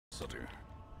curiosity,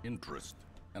 interest,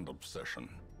 and obsession.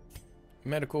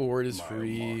 Medical ward is My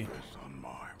free. mark is on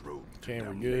my road to Okay,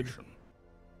 we're good. damnation.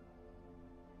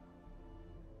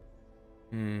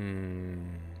 Hmm.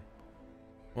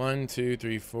 1, 2,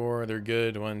 3, 4. They're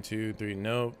good. 1, 2, 3.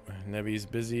 Nope. Nevi's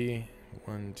busy.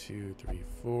 1, 2, 3,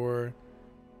 4.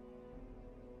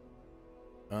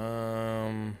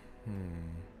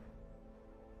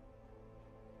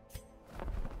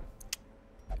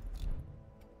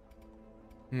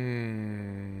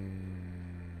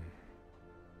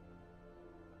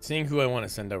 Seeing who I want to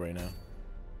send out right now.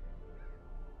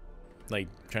 Like,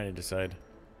 trying to decide.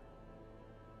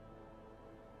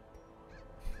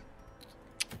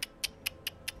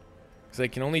 Because I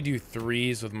can only do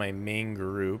 3s with my main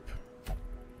group.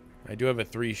 I do have a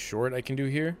 3 short I can do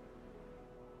here.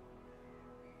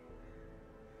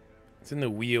 It's in the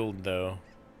Weald, though.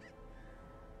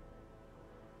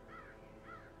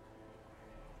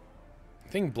 I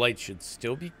think Blight should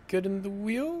still be good in the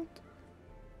Weald?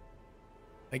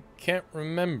 I can't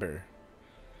remember.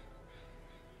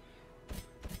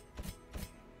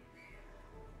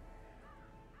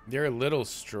 They're a little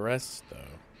stressed, though.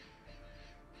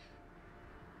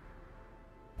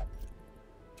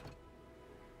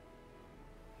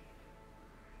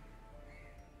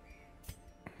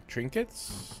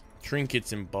 Trinkets?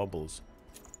 Trinkets and bubbles.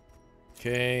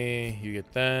 Okay, you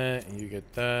get that, you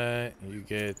get that, you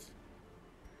get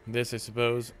this, I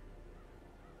suppose.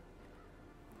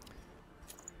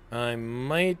 I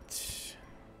might...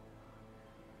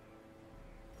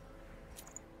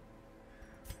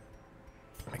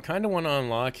 I kind of want to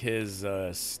unlock his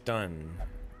stun.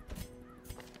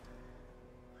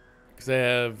 Because I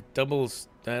have doubles...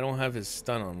 I don't have his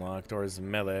stun unlocked, or his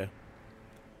melee.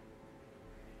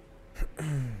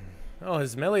 Oh,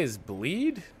 his melee is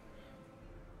bleed?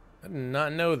 I did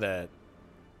not know that.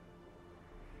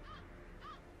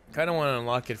 Kind of want to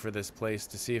unlock it for this place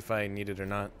to see if I need it or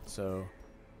not, so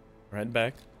we're heading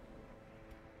back.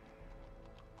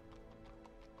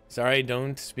 Sorry, I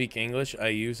don't speak English. I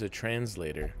use a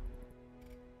translator.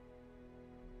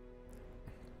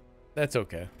 That's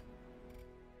okay.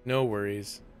 No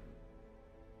worries.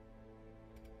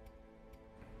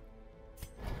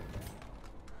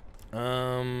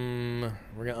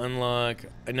 We're gonna unlock.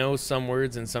 I know some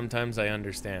words and sometimes I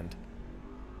understand.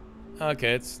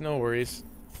 Okay, it's no worries.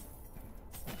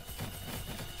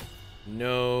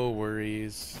 No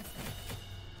worries.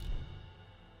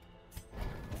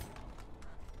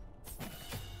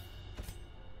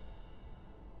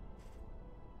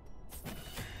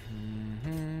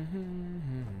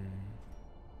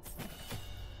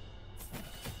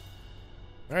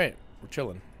 All right, we're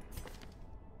chilling.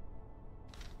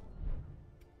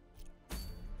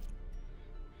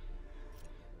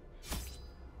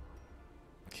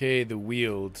 Okay, the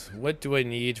Weald. What do I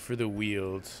need for the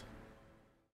Weald?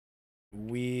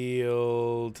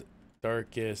 Weald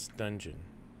Darkest Dungeon.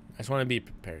 I just want to be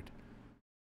prepared.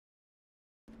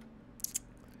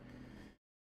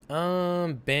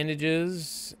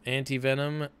 Bandages,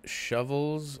 anti-venom,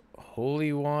 shovels,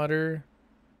 holy water,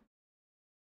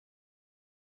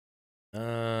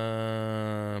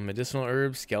 medicinal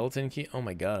herbs, skeleton key. Oh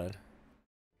my god.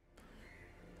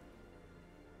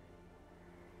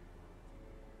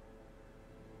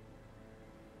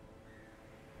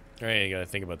 Alright, I gotta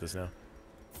think about this now.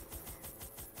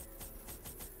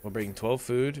 We'll bring 12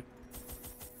 food,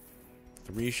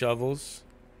 3 shovels,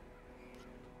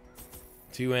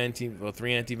 3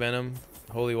 anti-venom,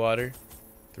 holy water,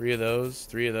 3 of those,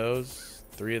 3 of those,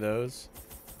 3 of those,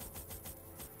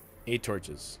 8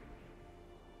 torches.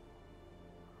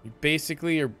 You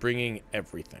basically are bringing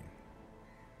everything.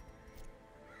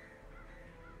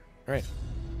 Alright.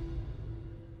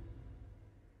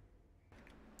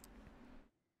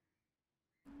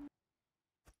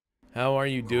 How are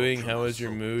you doing? How is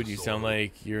your mood? You sound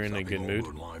like you're in a good mood.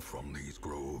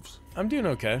 I'm doing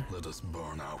okay. Let us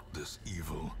burn out this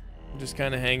evil. I'm just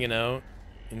kind of hanging out,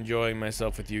 enjoying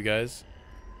myself with you guys.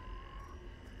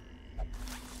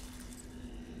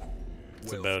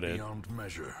 That's about it. Beyond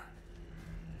measure,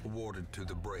 awarded to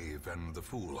the brave and the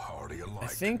foolhardy alike. I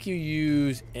think you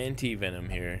use anti-venom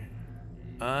here.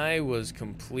 I was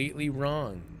completely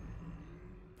wrong.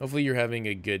 Hopefully you're having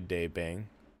a good day, Bang.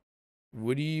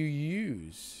 What do you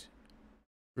use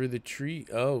for the tree?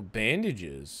 Oh,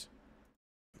 bandages.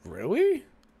 Really?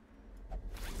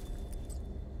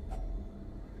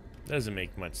 Doesn't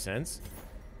make much sense.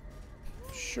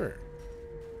 Sure.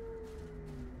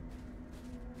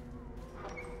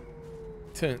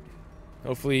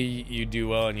 Hopefully you do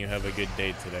well and you have a good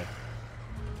day today.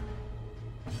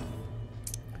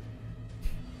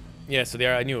 Yeah, so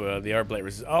I knew the Art Blight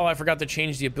resist. Oh, I forgot to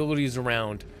change the abilities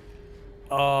around.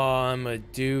 Oh, I'm a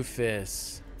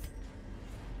doofus.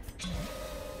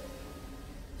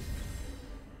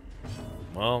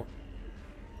 Well,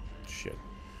 shit.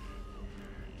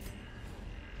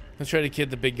 Let's try to kid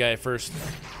the big guy first.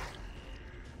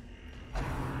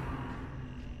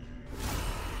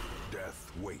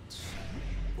 Death waits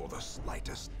for the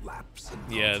slightest lapse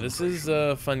in Yeah, this is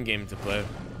a fun game to play.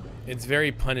 It's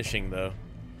very punishing, though.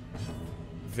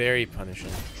 Very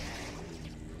punishing.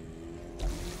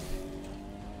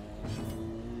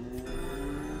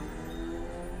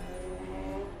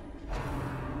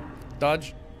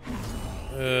 Dodge.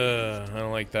 I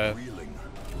don't like that. Wheeling,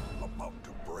 about to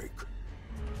break.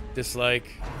 Dislike.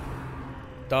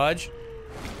 Dodge.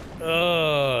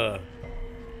 How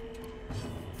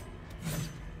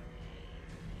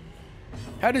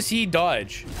does he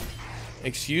dodge?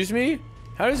 Excuse me?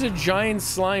 How does a giant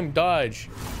slime dodge?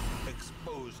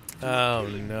 Exposed. Oh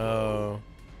no.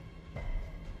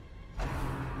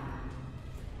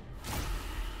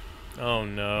 Oh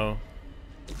no.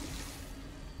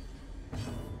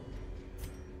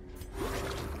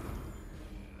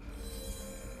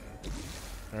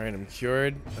 Alright, I'm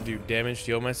cured. I'll do damage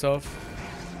to heal myself.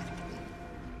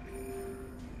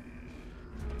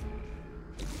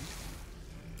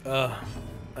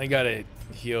 I gotta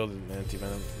heal the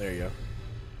anti-venom. There you go.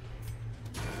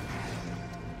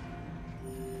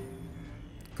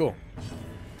 Cool.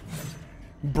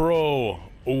 Bro,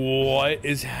 what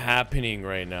is happening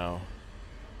right now?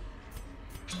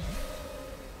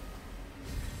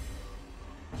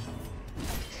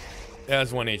 It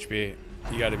has 1 HP.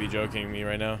 You gotta be joking me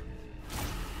right now.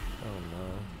 Oh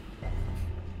no.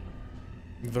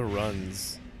 The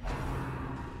runs.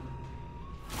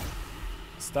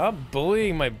 Stop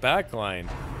bullying my backline.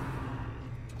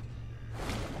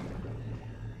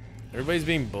 Everybody's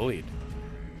being bullied.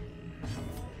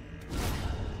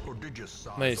 Prodigious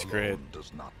size Nice alone crit.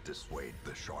 does not dissuade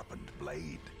the sharpened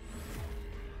blade.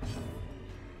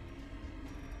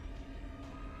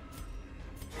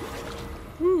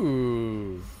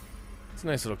 Ooh. It's a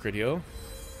nice little crit heal.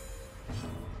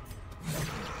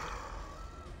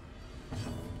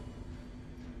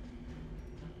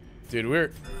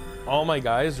 Dude, all my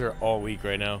guys are all weak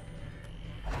right now.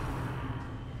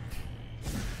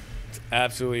 It's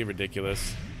absolutely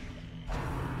ridiculous.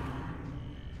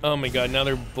 Oh my god, now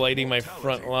they're blighting my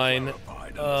front line.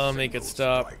 Oh, make it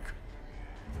stop.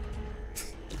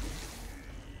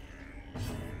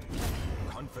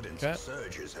 Confidence Okay.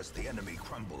 surges as the enemy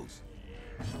crumbles.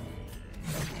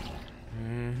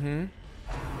 Mm-hmm.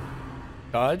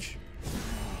 Dodge.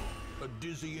 A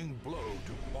dizzying blow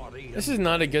to body. This is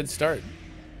not a good start.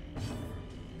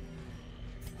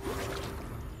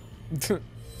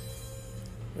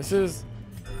 This is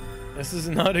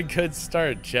not a good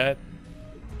start, chat.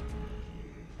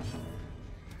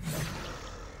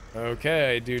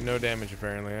 Okay, I do no damage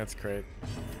apparently. That's great.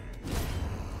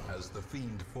 As the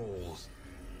fiend falls,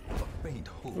 a faint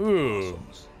hope Ooh.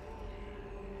 blossoms.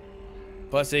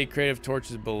 +8 creative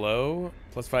torches below.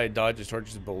 +5 dodges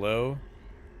torches below.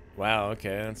 Wow, okay,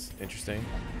 that's interesting.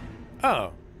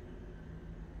 Oh.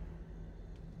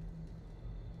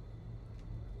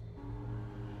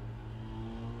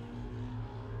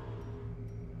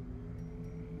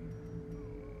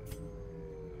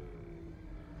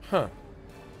 Huh.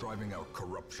 Driving out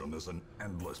corruption is an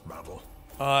endless battle.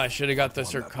 Oh, I should have got the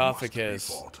One that must be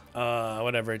sarcophagus.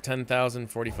 Whatever,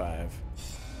 10,045.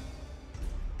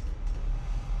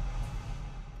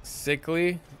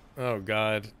 Sickly? Oh,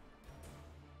 God.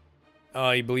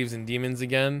 Oh, he believes in demons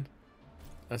again?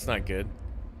 That's not good.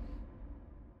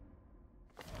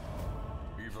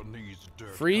 Even these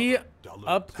dirt Free dullards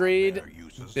upgrade have their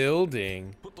uses.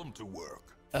 building. Put them to work.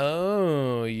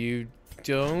 Oh, you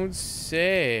don't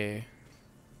say.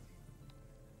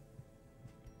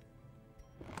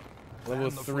 Level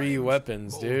Fan the 3 flames,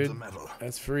 weapons, mold dude. the metal.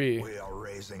 That's free. We are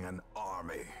raising an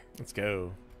army. Let's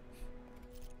go.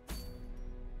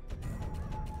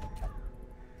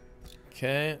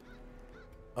 Okay.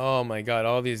 Oh my god,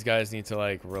 all these guys need to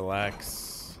like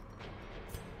relax.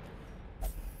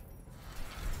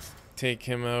 Take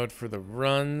him out for the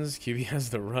runs. QB has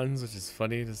the runs, which is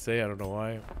funny to say. I don't know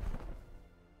why.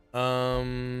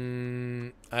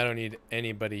 I don't need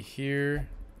anybody here.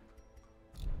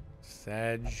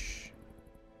 Sag.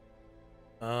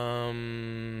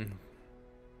 My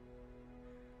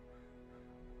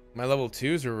level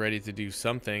 2s are ready to do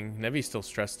something. Nevi's still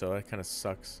stressed though. That kind of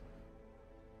sucks.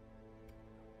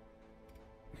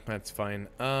 That's fine.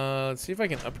 Let's see if I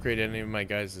can upgrade any of my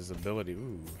guys' ability.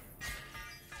 Ooh.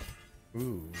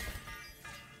 Ooh.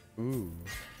 Ooh.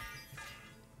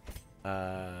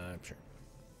 Sure.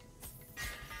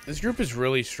 This group is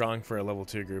really strong for a level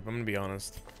 2 group, I'm gonna be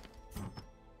honest.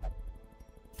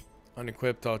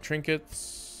 Unequipped all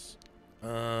trinkets. Give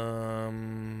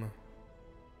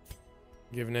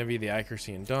Nevi the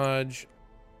accuracy and dodge.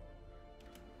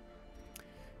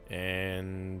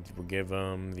 And we'll give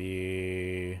him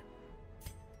the...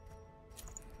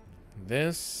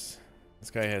 This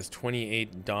guy has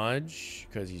 28 dodge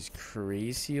because he's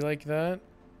crazy like that.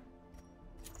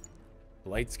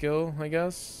 Light skill, I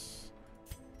guess.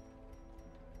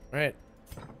 Alright.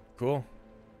 Cool.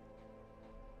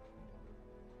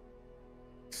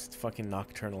 It's fucking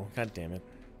nocturnal. God damn it.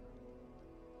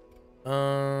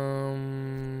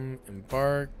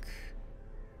 Embark.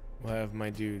 We'll have my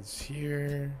dudes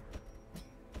here.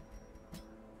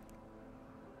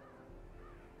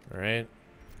 Alright.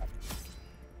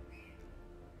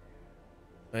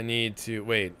 I need to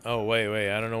wait. Oh,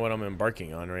 wait. I don't know what I'm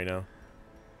embarking on right now.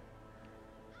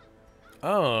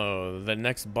 Oh, the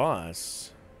next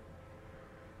boss.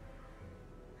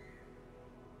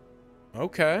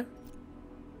 Okay.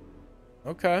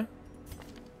 Okay.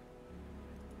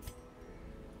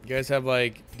 You guys have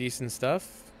like decent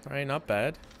stuff? Alright, not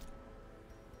bad.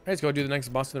 Alright, let's go do the next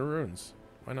boss of the ruins.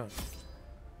 Why not?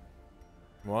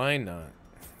 Why not?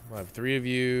 We'll have 3 of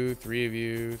you, 3 of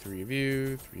you, 3 of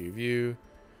you, 3 of you.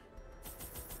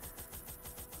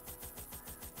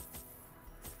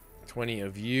 20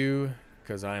 of you,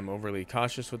 because I'm overly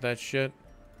cautious with that shit.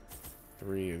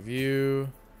 3 of you.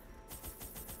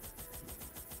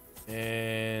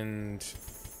 And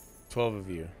 12 of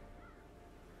you.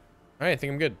 Alright, I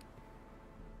think I'm good.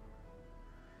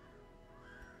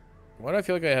 Why do I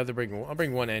feel like I have to bring... I'll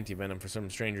bring 1 anti-venom for some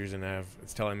strange reason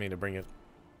it's telling me to bring it.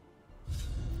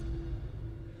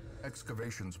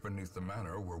 Excavations beneath the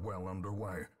manor were well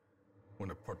underway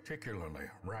when a particularly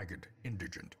ragged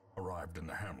indigent arrived in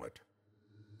the hamlet.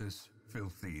 This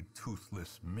filthy,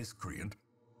 toothless miscreant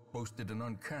boasted an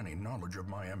uncanny knowledge of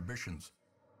my ambitions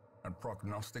and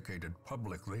prognosticated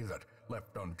publicly that,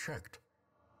 left unchecked,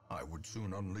 I would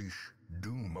soon unleash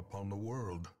doom upon the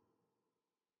world.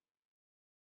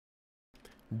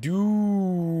 Doom.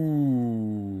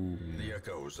 The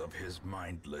echoes of his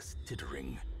mindless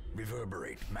tittering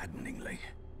reverberate maddeningly.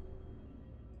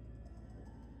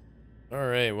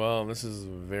 Alright, well, this is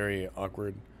very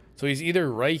awkward. So he's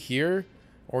either right here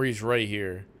or he's right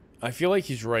here. I feel like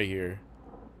he's right here.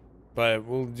 But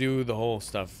we'll do the whole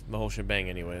stuff, the whole shebang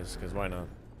anyways, because why not?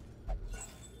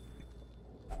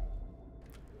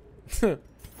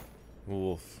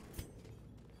 Wolf.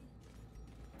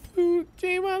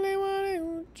 Oochie wally wally,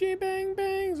 oochie bang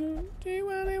bangs, oochie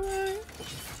wally wally.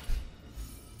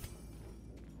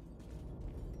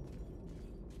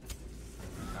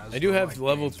 I do have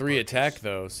level 3 attack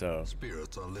though, so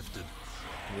Spirits are lifted.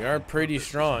 we are pretty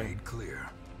strong. Made clear.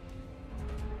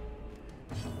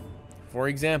 For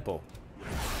example,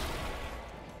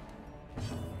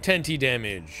 10t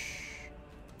damage.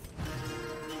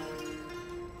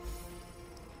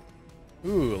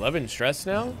 Ooh, 11 stress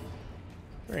now?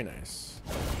 Very nice.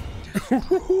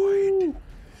 Destroyed.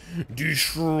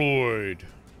 Destroyed.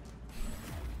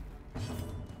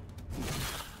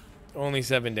 Only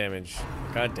 7 damage.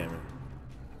 God damn it.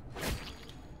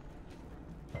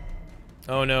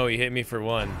 Oh no, he hit me for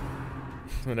 1.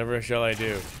 Whatever shall I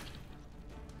do?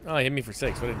 Oh, he hit me for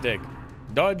 6. What a dick.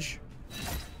 Dodge.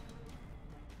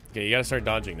 Okay, you gotta start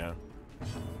dodging now.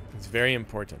 It's very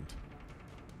important.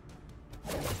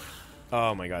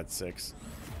 Oh my god, 6.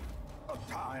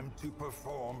 A time to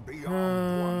perform beyond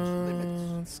one's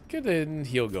limits. Let's get a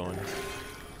heal going.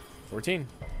 14.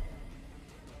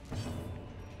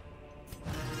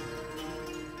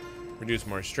 Reduce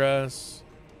more stress.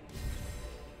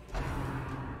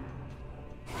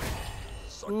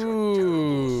 Such a terrible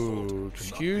Ooh, assault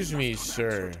excuse cannot be me, left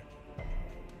sir. unanswered.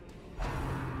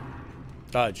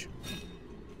 Dodge.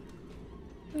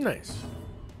 Nice.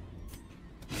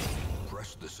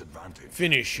 Press this advantage.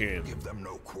 Finish him. Give them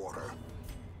no quarter.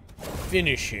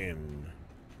 Finish him.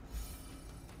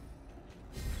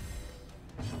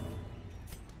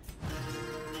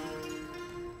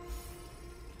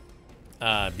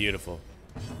 Ah, beautiful.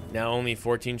 Now only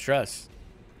 14 stress.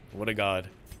 What a god.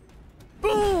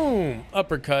 Boom!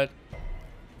 Uppercut.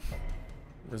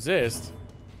 Resist.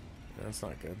 That's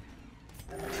not good.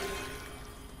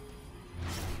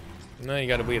 No, you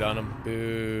gotta bleed on him.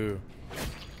 Boo.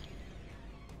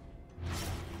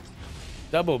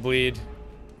 Double bleed.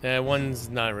 One's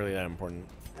not really that important.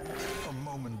 A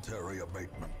momentary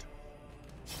abatement.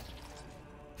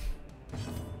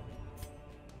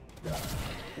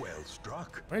 Well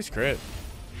struck. Nice crit.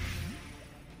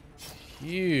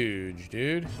 Huge,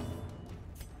 dude.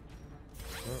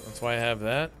 Well, that's why I have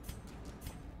that.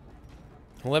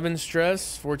 11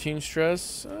 stress, 14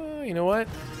 stress. You know what?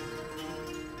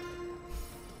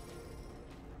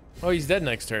 Oh, he's dead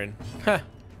next turn. Ha!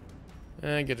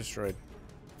 Get destroyed.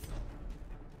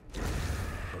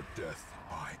 Her death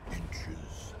by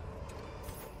inches.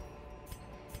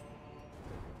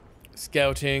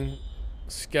 Scouting.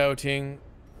 Scouting.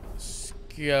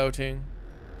 Scouting.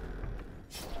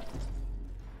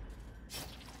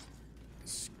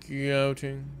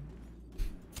 Scouting.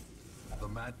 The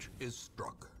match is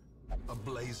struck. A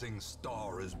blazing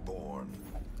star is born.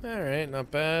 Alright,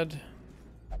 not bad.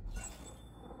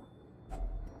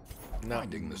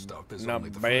 Finding the stuff is not only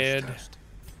the bad. first test.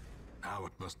 Now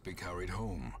it must be carried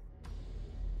home.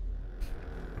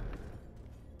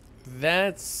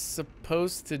 That's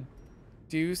supposed to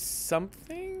do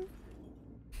something?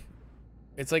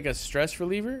 It's like a stress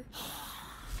reliever?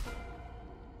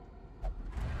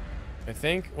 I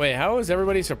think. Wait, how is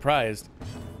everybody surprised?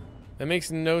 That makes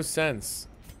no sense.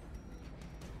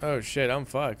 Oh shit, I'm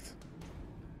fucked.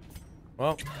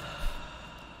 Well.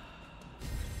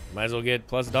 Might as well get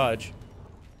plus dodge.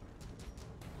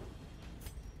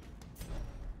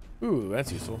 Ooh,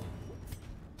 that's useful.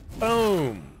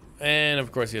 Boom! And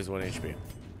of course he has 1 HP.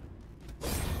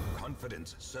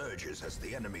 Confidence surges as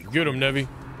the enemy. Get him, Nevi.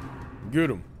 Get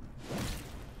him.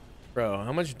 Bro,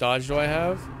 how much dodge do I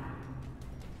have?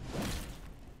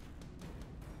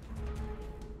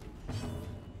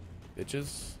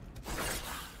 Bitches.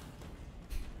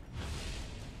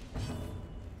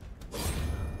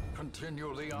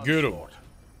 Continue the Get 'em. onslaught.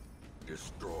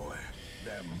 Destroy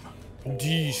them.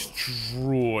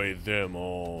 Destroy them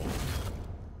all.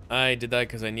 I did that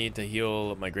because I need to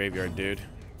heal my graveyard, dude.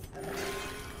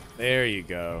 There you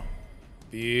go.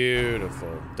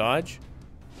 Beautiful. Dodge.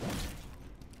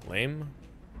 Lame.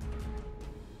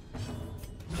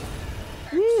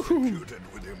 Executed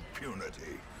with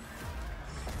impunity.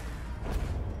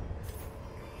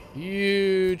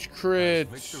 Huge crit.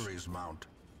 Victories mount.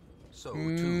 So too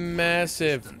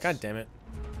Massive. resistance. God damn it.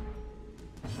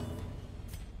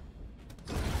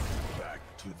 Back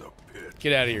to the pit.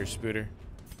 Get out of here, Spooter.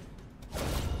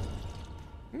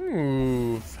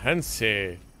 Ooh,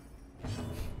 fancy.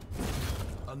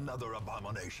 Another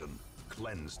abomination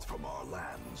cleansed from our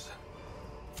lands.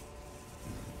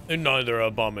 Another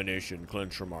abomination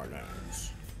cleansed from our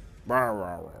lands. Rawr,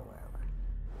 rawr, rawr, rawr.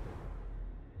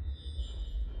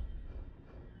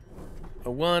 I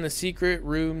want a secret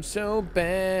room so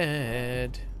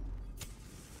bad.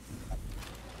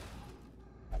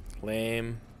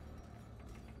 Lame.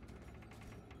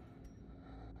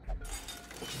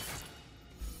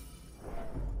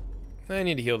 I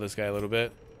need to heal this guy a little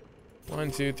bit.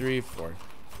 1, 2, 3, 4.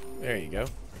 There you go.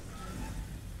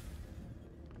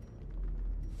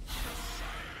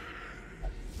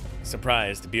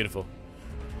 Surprised. Beautiful.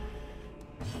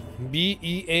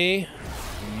 B-E-A.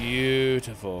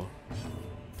 Beautiful.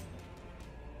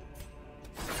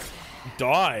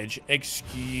 Dodge.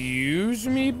 Excuse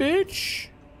me, bitch?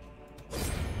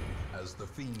 As the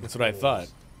fiend That's what I thought.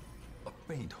 A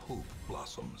faint hope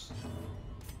blossoms.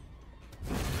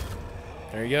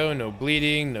 There you go. No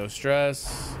bleeding. No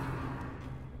stress.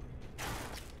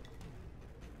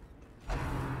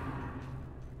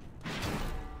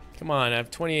 Come on. I have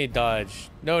 28 dodge.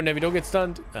 No, Nevi, don't get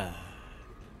stunned. Ah.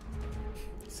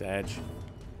 Sag.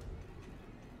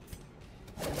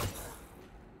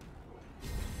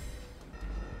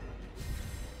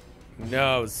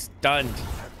 No, stunned.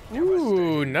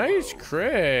 Ooh, nice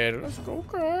crit. Let's go,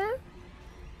 crit.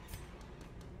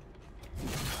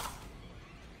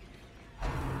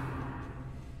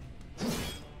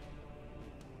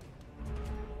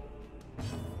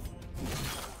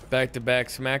 Back-to-back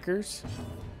smackers.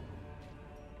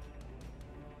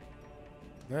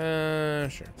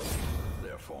 Sure.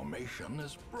 Their formation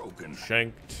is broken.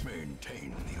 Shanked.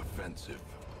 Maintain the offensive.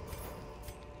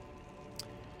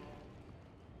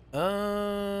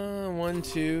 1,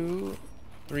 2,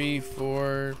 3,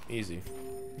 4. Easy.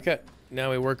 Okay.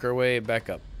 Now we work our way back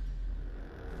up.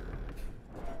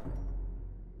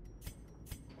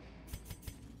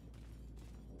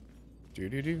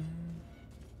 Do-do-do.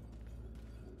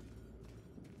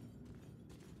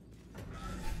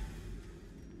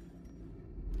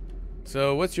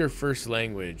 So, what's your first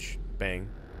language, Bang?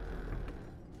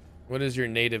 What is your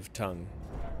native tongue?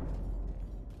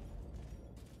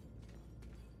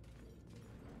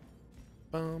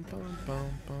 Bum, bum, bum,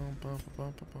 bum, bum,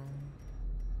 bum, bum, bum.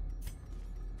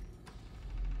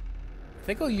 I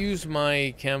think I'll use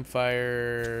my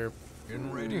campfire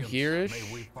In radiance, here-ish.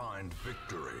 may we find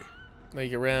victory.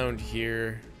 Like around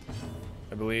here,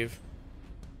 I believe.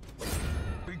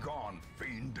 Begone,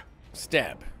 fiend.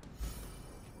 Stab.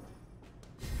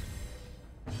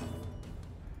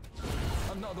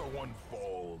 Another one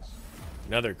falls.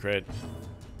 Another crit.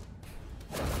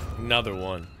 Another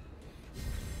one.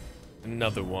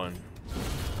 Another one.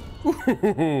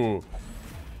 Ooh.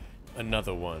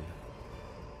 Another one.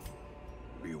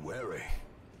 Be wary.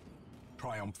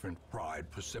 Triumphant pride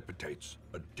precipitates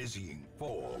a dizzying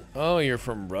fall. Oh, you're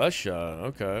from Russia.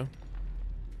 Okay.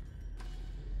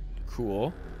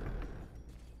 Cool.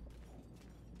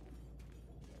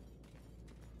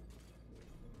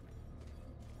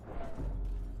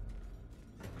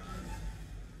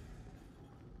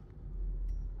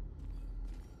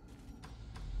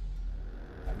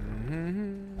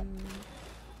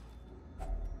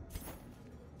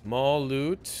 More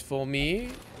loot for me.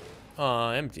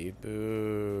 Aw, empty.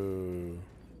 Boo.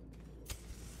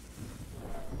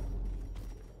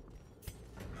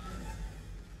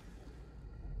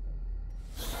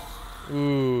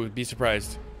 Ooh, be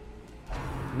surprised.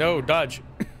 No, dodge.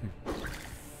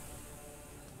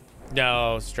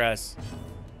 No, stress.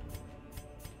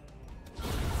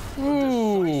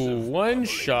 Ooh, one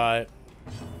shot.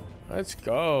 Let's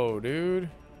go, dude.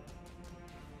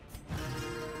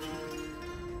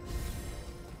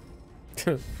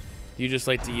 You just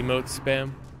like to emote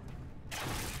spam?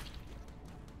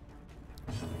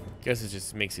 Guess it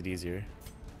just makes it easier.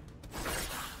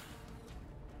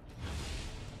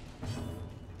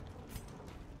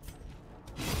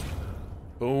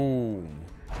 Boom.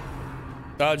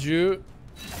 Dodge you.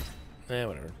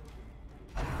 Whatever.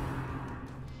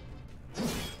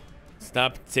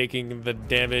 Stop taking the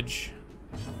damage.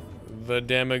 The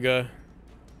damaga.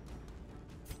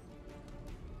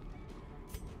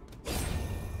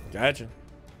 Gotcha.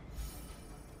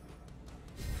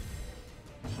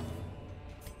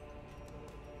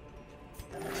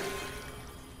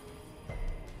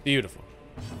 Beautiful.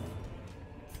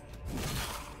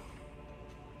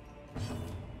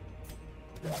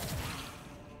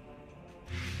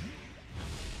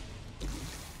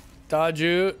 Dodge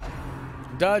you.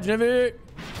 Dodge Navy.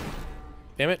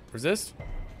 Damn it. Resist.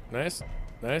 Nice.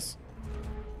 Nice.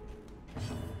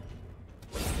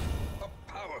 A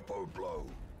powerful blow.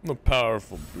 A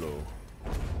powerful blow.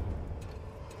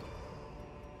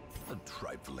 A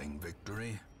trifling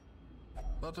victory.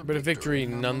 But a Victory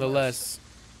nonetheless.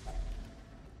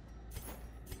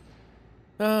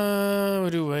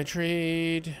 What do I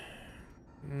trade?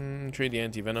 Trade the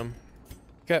anti-venom.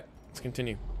 Okay, let's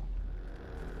continue.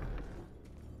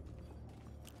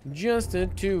 Just the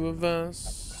two of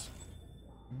us.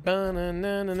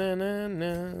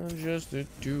 Ba-na-na-na-na-na-na. Just the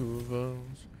two of us.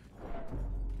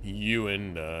 You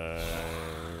and I.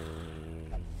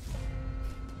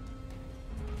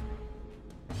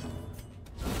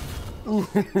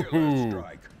 Ooh.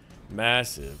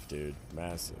 Massive, dude.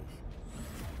 Massive.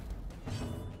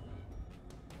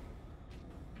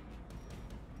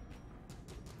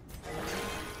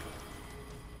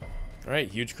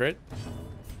 Alright, huge crit.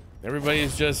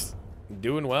 Everybody's just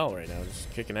doing well right now. Just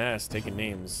kicking ass, taking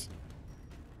names.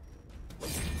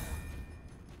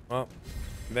 Well,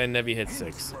 then Nevi hit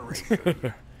 6.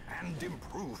 And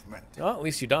improvement. Well, at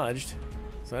least you dodged.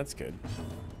 So that's good.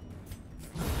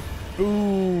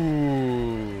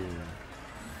 Ooh.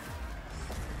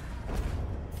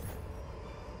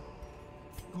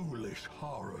 Ghoulish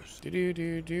horrors. Do do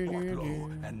do do Brought do low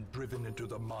do. and driven into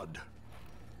the mud.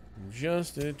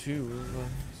 Just the two of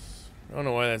us. I don't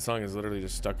know why that song is literally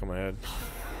just stuck in my head.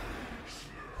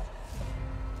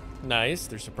 Nice,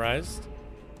 they're surprised.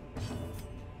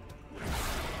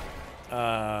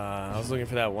 I was looking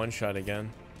for that one shot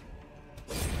again.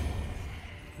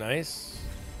 Nice.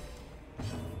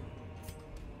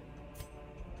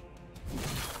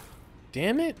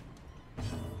 Damn it.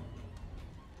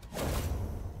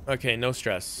 Okay, no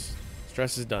stress.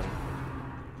 Stress is done.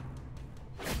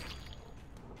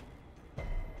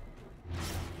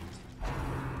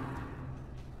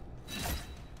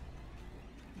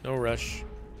 No rush.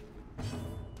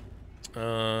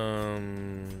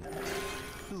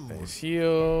 Nice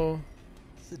heal.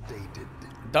 Sedated.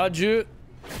 Dodge it.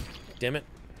 Damn it.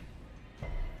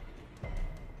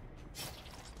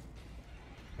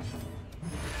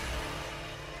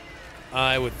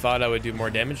 I thought I would do more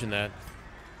damage than that.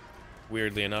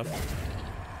 Weirdly enough.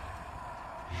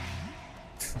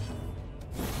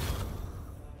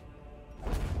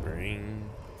 Bring.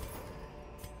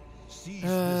 Seize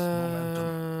this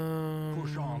momentum.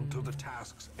 Push on to the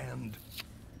task's end.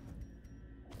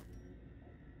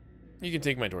 You can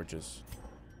take my torches.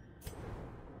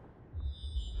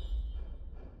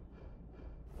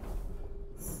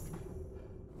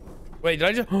 Wait, did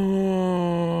I just?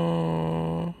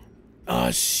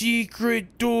 A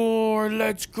secret door.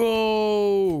 Let's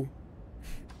go.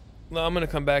 Well, I'm gonna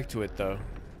come back to it though.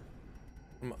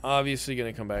 I'm obviously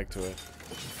gonna come back to it.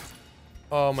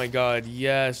 Oh my god,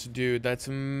 yes, dude. That's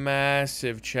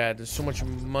massive, chat. There's so much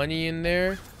money in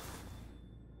there.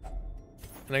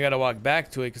 And I gotta walk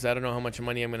back to it because I don't know how much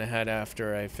money I'm gonna have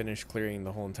after I finish clearing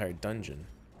the whole entire dungeon.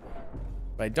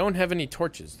 But I don't have any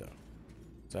torches though.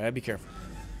 So I gotta be careful.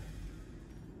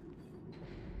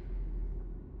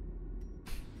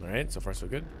 Alright, so far so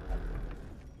good.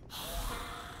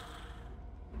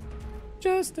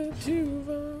 Just the two of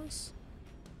us.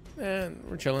 And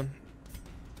we're chilling.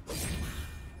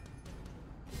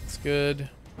 It's good.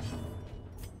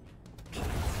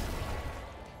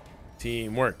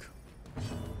 Teamwork.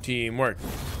 Teamwork.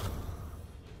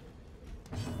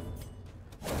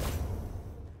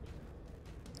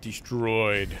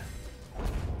 Destroyed.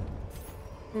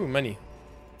 Ooh, money.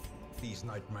 These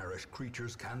nightmarish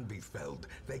creatures can be felled.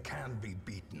 They can be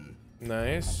beaten.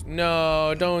 Nice.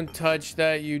 No, don't touch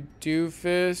that, you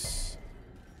doofus.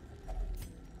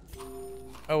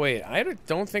 Oh, wait. I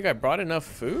don't think I brought enough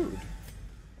food.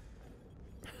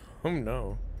 Oh,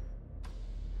 no.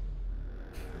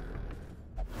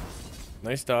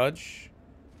 Nice dodge.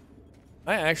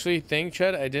 I actually think,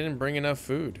 Chet, I didn't bring enough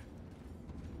food.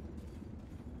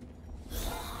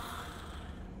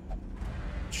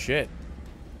 Shit.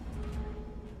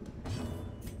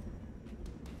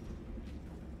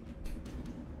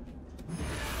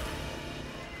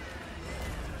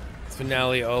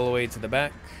 Finale all the way to the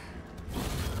back.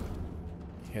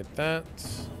 Hit that.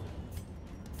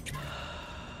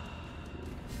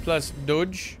 Plus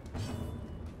dodge.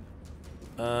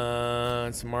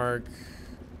 Let's mark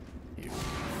you.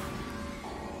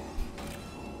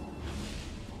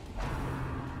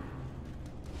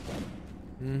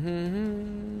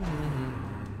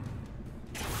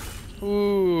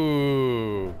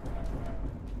 Ooh.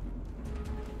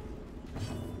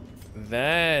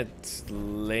 That's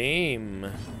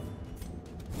lame.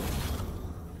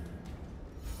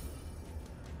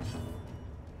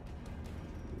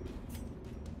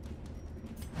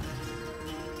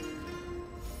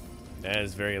 That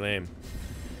is very lame.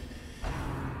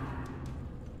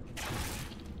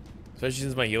 Especially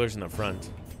since my healer's in the front.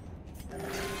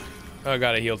 Oh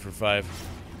god, I healed for 5.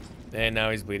 And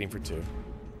now he's bleeding for 2.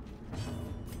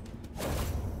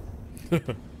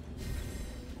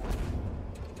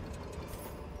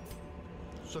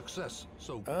 Success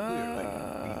so clearly.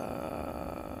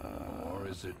 Or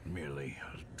is it merely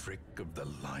a trick of the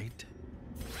light?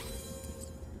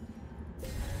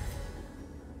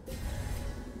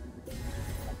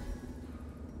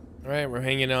 Alright, we're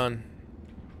hanging on.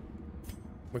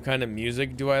 What kind of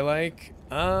music do I like?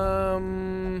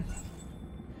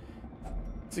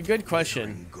 It's a good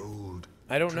question.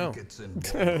 I don't know.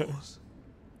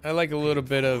 I like a little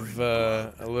bit of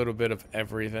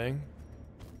everything.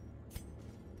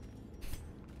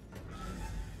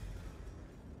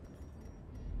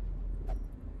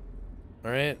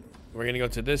 Alright, we're gonna go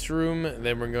to this room,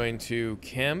 then we're going to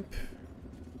camp.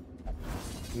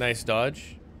 Nice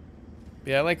dodge.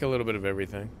 Yeah, I like a little bit of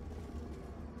everything.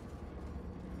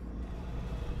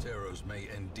 Terrors may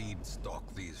indeed stalk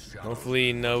these shadows.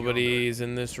 Hopefully nobody's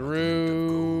in this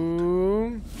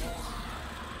room.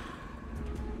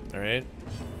 Alright.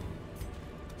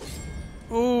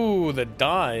 Ooh, the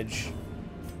dodge.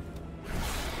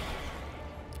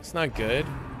 It's not good.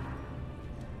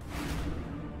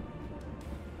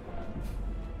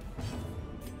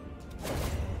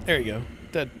 There you go.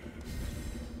 Dead.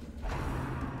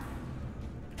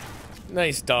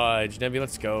 Nice dodge, Nebby.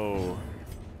 Let's go.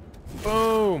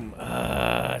 Boom.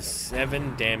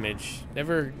 7 damage.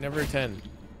 Never 10.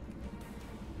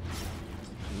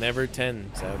 Never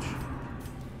 10, Ouch.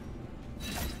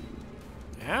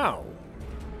 Ow.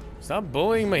 Stop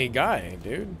bullying my guy,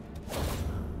 dude.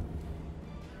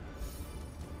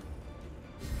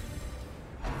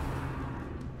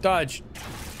 Dodge.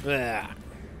 Blah.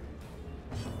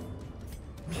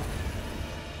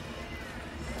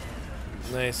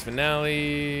 Nice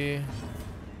finale.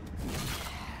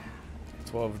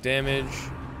 12 damage.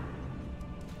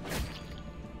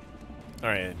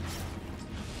 Alright.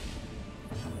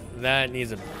 That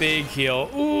needs a big heal.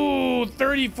 Ooh,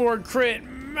 34 crit.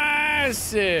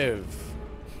 Massive.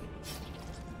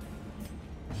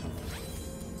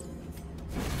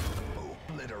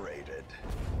 Obliterated.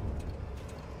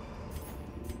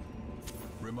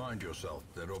 Remind yourself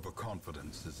that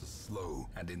overconfidence is a slow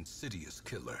and insidious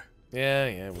killer.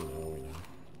 Yeah, we know.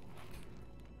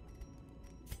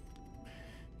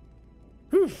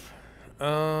 Whew.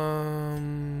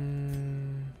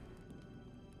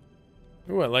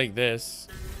 Ooh, I like this.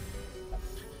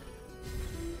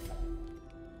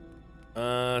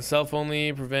 Self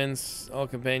only prevents all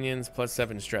companions plus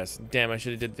 7 stress. Damn, I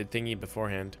should have did the thingy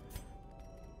beforehand.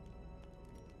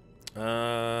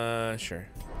 Sure.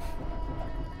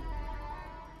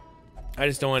 I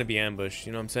just don't want to be ambushed,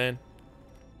 you know what I'm saying?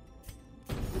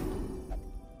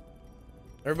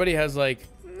 Everybody has like,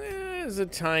 there's a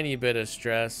tiny bit of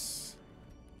stress.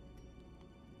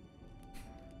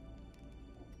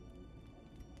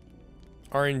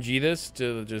 RNG this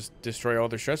to just destroy all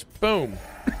their stress. Boom.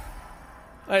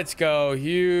 Let's go.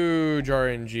 Huge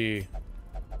RNG.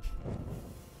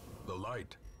 The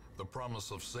light, the promise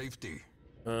of safety.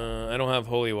 I don't have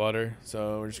holy water,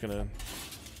 so we're just gonna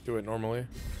do it normally.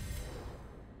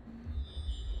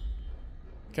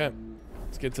 Okay.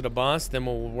 Let's get to the boss, then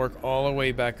we'll work all the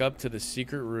way back up to the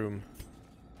secret room.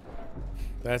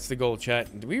 That's the goal,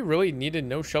 chat. Do we really needed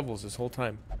no shovels this whole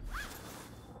time?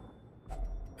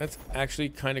 That's actually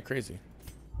kind of crazy.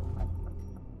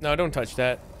 No, don't touch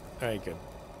that. Alright, good.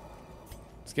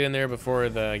 Let's get in there before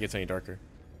it gets any darker.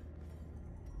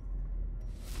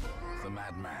 The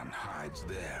madman hides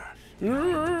there.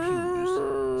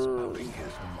 Spouting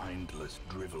his mindless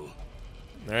drivel.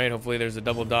 Alright, hopefully there's a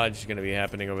double dodge gonna be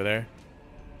happening over there.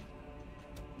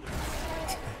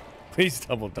 Please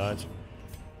double dodge.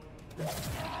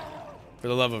 For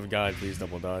the love of God, please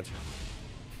double dodge.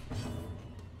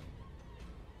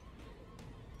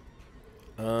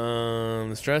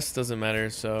 The stress doesn't matter,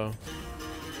 so.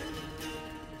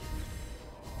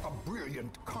 A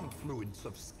brilliant confluence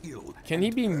of skill. Can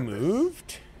he be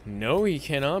moved? No, he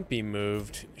cannot be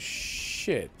moved.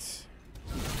 Shit.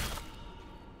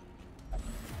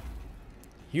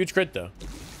 Huge crit though.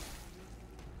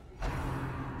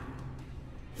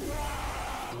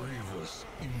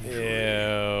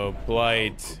 Ew,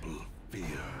 blight.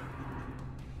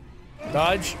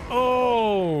 Dodge.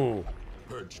 Oh.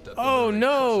 Oh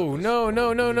no! No!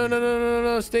 No! No! No! No! No! No!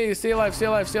 No! Stay alive! Stay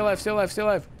alive! Stay alive! Stay alive! Stay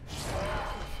alive!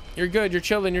 You're good. You're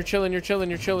chilling. You're chilling. You're chilling.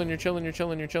 You're chilling. You're chilling. You're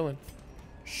chilling. You're chilling.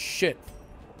 Shit.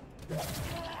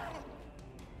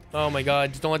 Oh my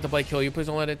God! Just don't let the blight kill you. Please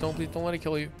don't let it. Please don't let it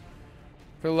kill you.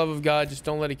 For the love of God, just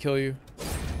don't let it kill you.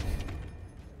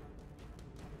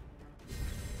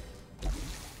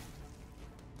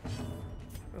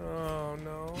 Oh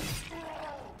no.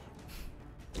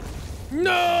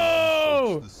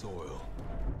 No! The soil,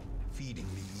 feeding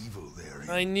the evil therein.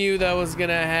 I knew that was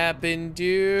gonna happen,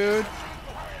 dude.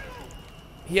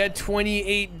 He had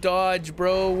 28 dodge,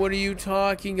 bro. What are you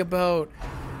talking about?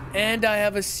 And I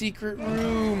have a secret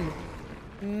room.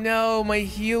 No, my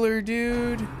healer,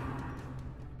 dude.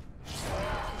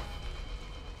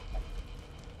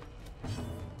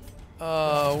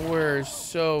 Oh, we're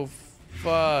so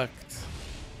fucked.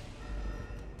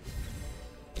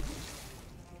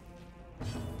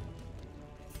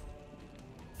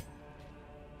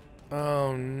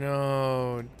 Oh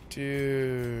no,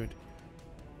 dude.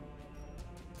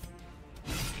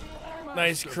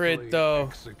 Nice crit though.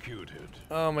 Executed.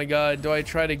 Oh my God, do I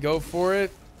try to go for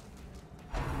it?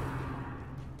 I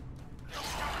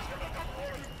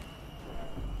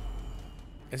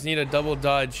just need a double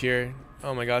dodge here.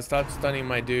 Oh my God, stop stunning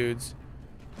my dudes.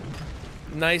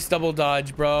 Nice double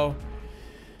dodge, bro.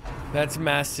 That's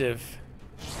massive.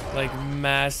 Like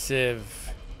massive.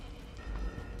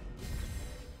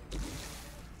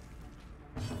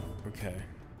 Okay.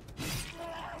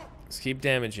 Let's keep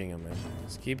damaging him, man.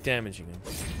 Let's keep damaging him.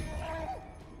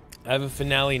 I have a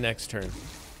finale next turn.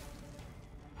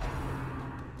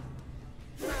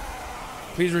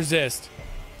 Please resist.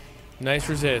 Nice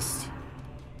resist.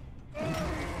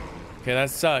 Okay,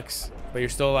 that sucks, but you're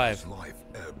still alive. Life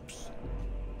ebbs.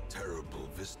 Terrible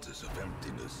vistas of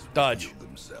emptiness Dodge. reveal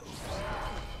themselves.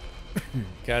 Okay,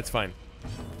 that's fine.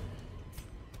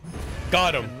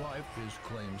 Got him. In life, his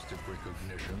claims to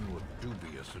recognition were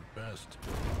dubious at best.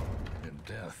 In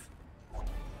death,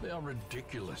 they are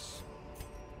ridiculous.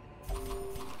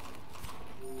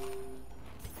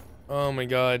 Oh my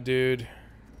God, dude.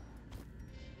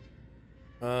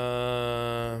 Ooh,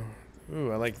 I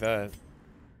like that.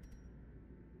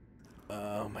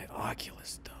 Oh, my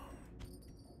Oculus Dome.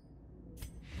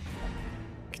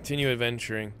 Continue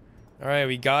adventuring. Alright,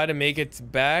 we gotta make it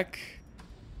back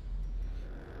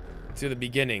to the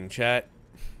beginning, chat.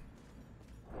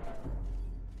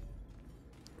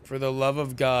 For the love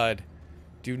of God,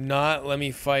 do not let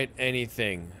me fight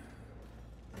anything.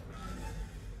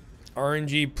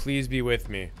 RNG, please be with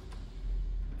me.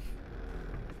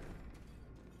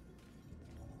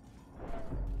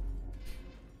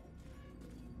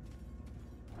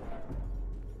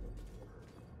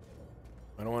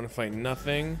 I don't want to fight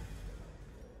nothing.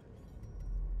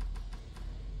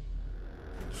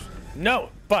 No!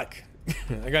 Fuck!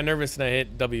 I got nervous and I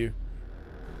hit W.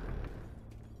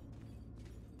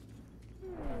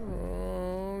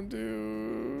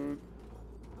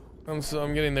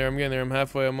 I'm getting there. I'm getting there. I'm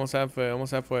halfway. Almost halfway.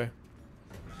 Almost halfway.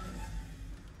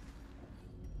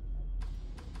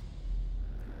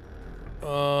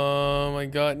 Oh my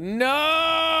god.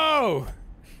 No!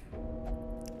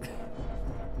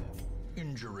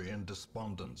 Injury and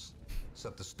despondence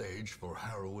set the stage for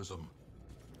heroism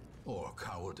or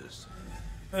cowardice.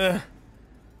 I'm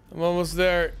almost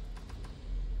there.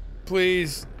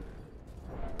 Please.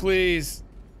 Please.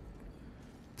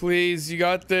 Please, you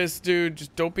got this, dude.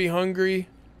 Just don't be hungry.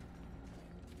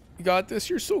 You got this.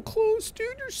 You're so close,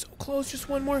 dude. You're so close. Just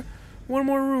one more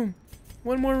room.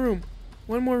 One more room.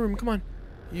 One more room. Come on.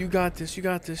 You got this. You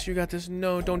got this. You got this.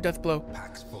 No, don't death blow.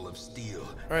 Packs full of steel.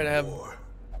 All right, I have. War.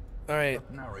 All right.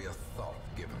 Nary a thought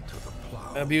given to the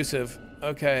plow. Abusive.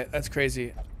 Okay, that's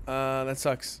crazy. That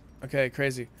sucks. Okay,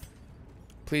 crazy.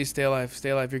 Please stay alive. Stay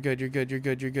alive. You're good. You're good. You're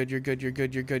good. You're good. You're good. You're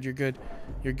good. You're good. You're good.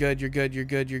 You're good. You're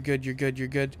good. You're good. You're good. You're good. You're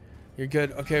good. You're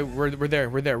good. Okay, we're there.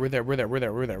 We're there. We're there. We're there. We're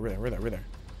there. We're there. We're there. We're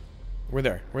there. We're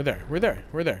there. We're there. We're there. We're there.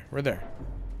 We're there. We're there.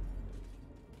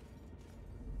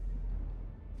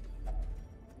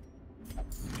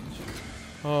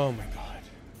 Oh my god.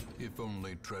 If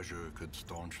only treasure could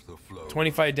staunch the flow.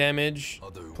 25 damage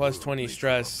plus 20 otherworldly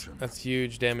stress. corruption. That's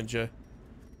huge damage.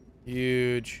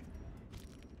 Huge.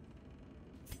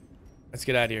 Let's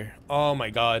get out of here. Oh my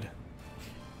god.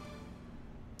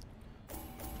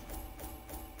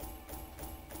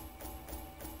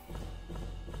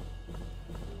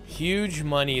 Huge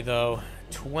money though.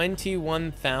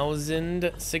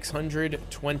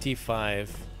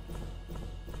 21,625.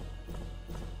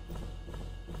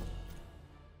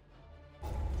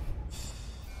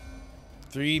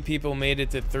 Three people made it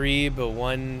to 3, but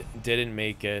one didn't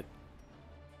make it.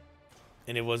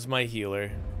 And it was my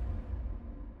healer.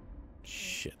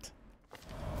 Shit.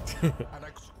 An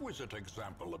exquisite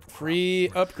example of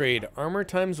Free upgrade. Armor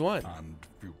 ×1. and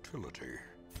futility.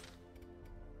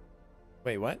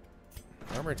 Wait, what?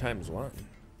 Armor ×1.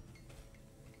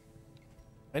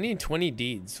 I need 20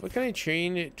 deeds. What can I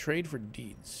trade for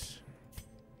deeds?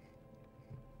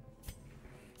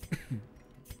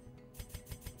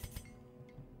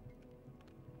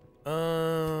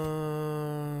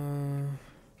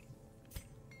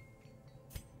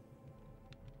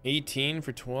 18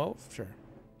 for 12? Sure.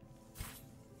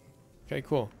 Okay,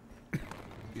 cool.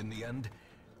 In the end,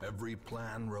 every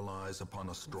plan relies upon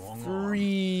a strong arm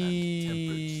and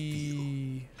tempered steel.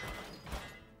 Free.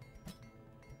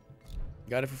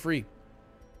 Got it for free.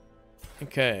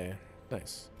 Okay,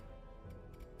 nice.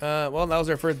 Well, that was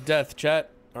our first death, chat.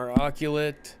 Our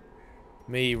Oculate.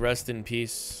 May he rest in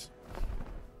peace.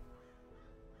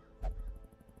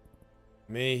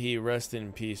 May he rest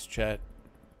in peace, chat.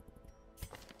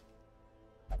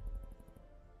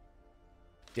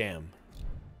 Damn.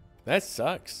 That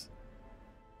sucks.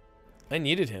 I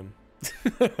needed him.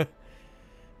 I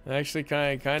actually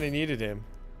kind of needed him.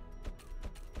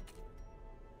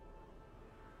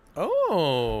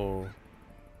 Oh.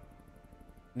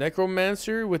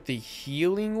 Necromancer with the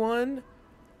healing one?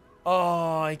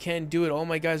 Oh, I can't do it. All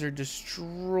my guys are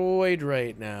destroyed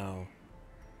right now.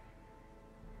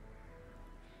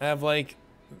 I have like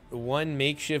one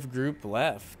makeshift group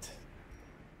left.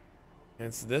 And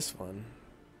it's this one.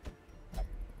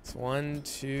 It's 1,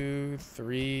 2,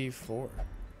 3, 4.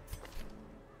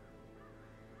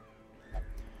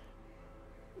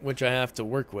 Which I have to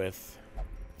work with.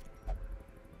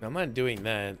 I'm not doing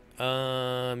that.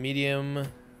 Medium,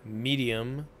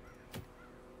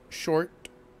 short.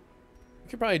 We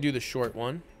could probably do the short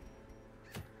one.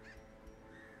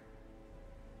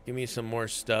 Give me some more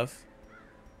stuff.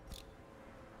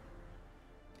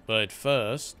 But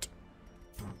first,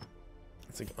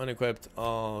 let's like unequipped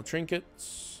all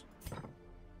trinkets.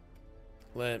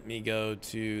 Let me go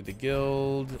to the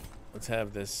guild. Let's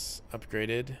have this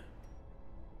upgraded.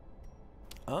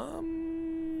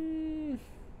 We'll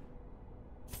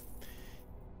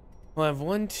have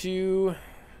 1, 2,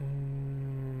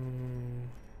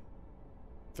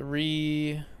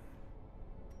 3.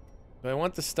 Do I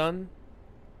want the stun?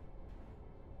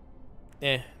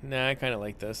 Nah, I kind of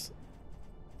like this.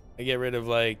 I get rid of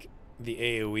like the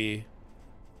AoE.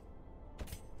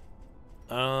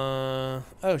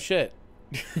 Oh shit.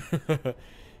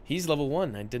 He's level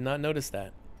 1. I did not notice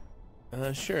that.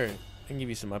 Sure. I can give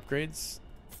you some upgrades.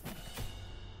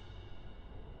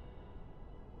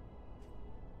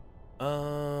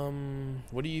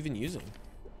 What are you even using?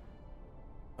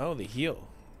 Oh, the heal.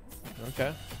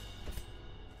 Okay.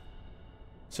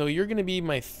 So you're gonna be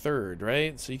my third,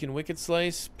 right? So you can Wicked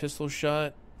Slice, Pistol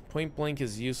Shot, Point Blank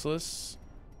is useless.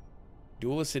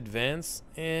 Duelist Advance,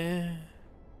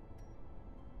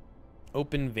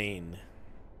 Open Vein.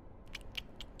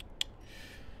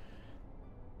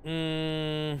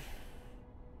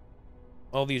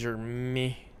 All these are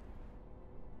meh.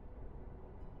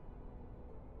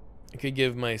 I could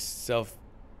give myself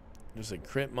just a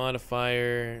crit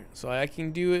modifier, so I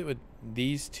can do it with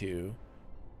these two.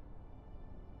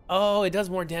 Oh, it does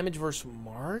more damage versus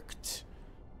marked?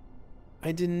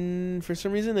 For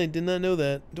some reason, I did not know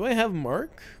that. Do I have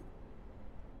mark?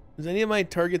 Does any of my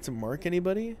targets mark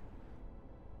anybody?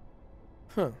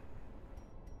 Huh.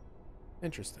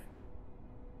 Interesting.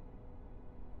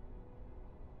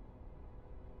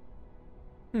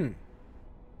 I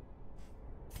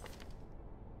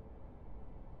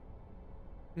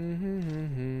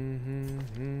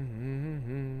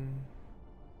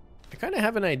kind of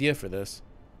have an idea for this.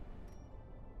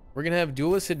 We're gonna have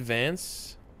Duelist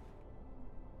Advance.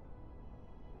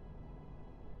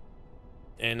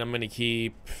 And I'm gonna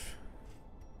keep...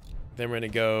 Then we're gonna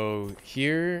go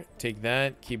here, take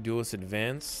that, keep Duelist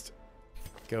Advanced.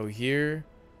 Go here.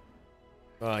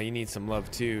 Oh, you need some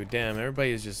love too. Damn,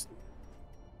 everybody is just...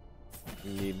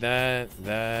 You need that,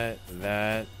 that,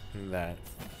 that, and that.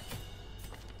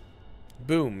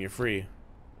 Boom, you're free.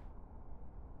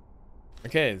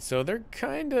 Okay, so they're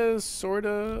kinda,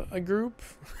 sorta a group,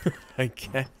 I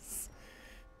guess.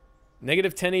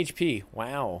 Negative 10 HP,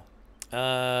 wow.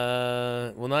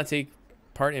 Will not take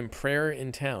part in prayer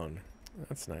in town.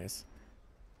 That's nice.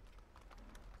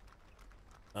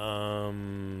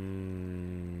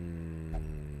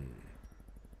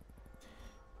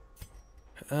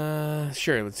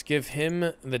 Sure, let's give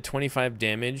him the 25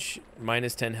 damage,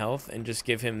 minus 10 health, and just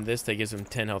give him this that gives him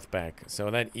 10 health back. So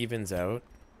that evens out.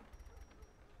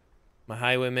 My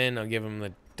highwayman, I'll give him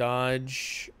the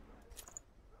dodge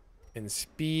and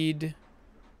speed.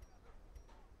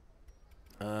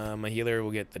 My healer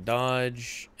will get the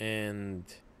dodge, and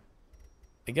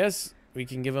I guess we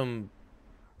can give him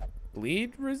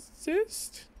bleed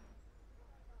resist?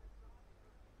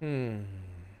 This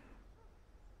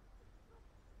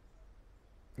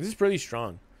is pretty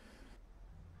strong.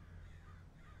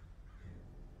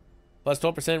 Plus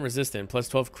 12% resistant, plus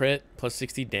 12 crit, plus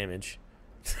 60 damage.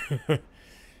 I'm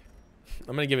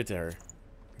gonna give it to her.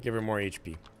 Give her more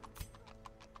HP.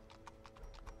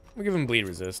 We'll give him bleed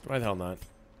resist. Why the hell not?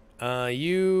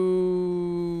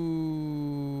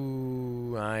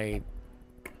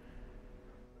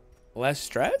 Less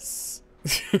stress?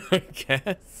 I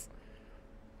guess.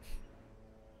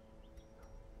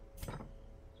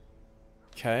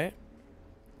 Okay.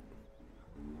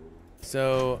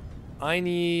 So, I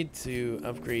need to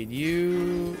upgrade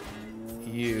you.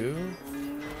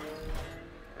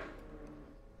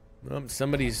 Oh,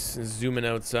 somebody's zooming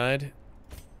outside.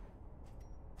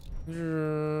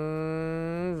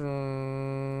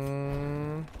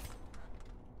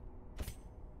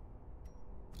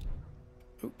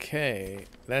 Okay,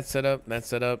 that's set up, that's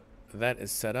set up, that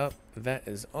is set up, that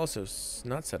is also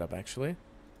not set up actually.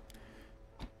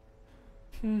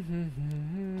 I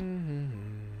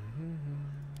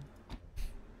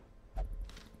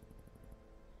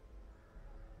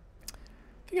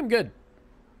think I'm good.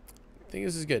 I think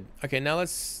this is good. Okay, now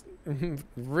let's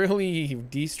really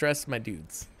de-stress my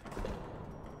dudes.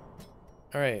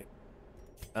 All right.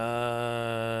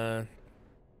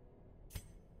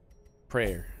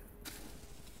 Prayer.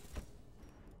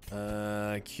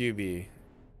 QB.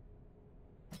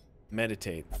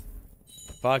 Meditate.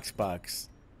 Box.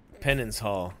 Penance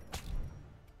Hall.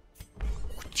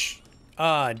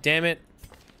 Ah, damn it.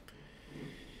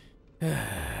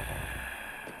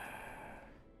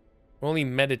 Only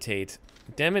meditate.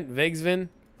 Damn it, Vegsvin.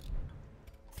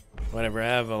 Whatever, I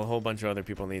have a whole bunch of other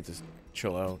people need to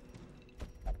chill out.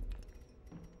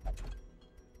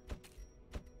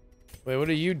 Wait, what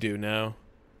do you do now?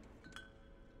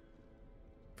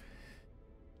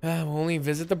 We'll only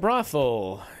visit the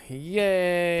brothel.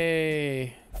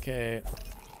 Yay! Okay.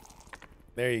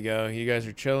 There you go. You guys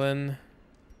are chilling.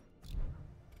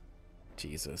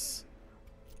 Jesus.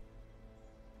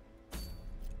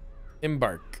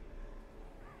 Embark.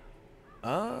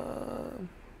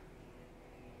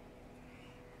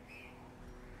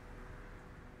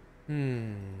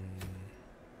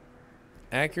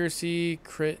 Accuracy,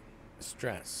 crit,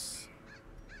 stress.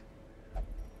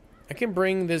 I can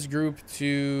bring this group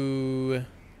to...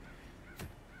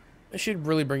 I should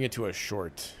really bring it to a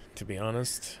short, to be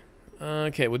honest.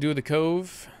 Okay, we'll do the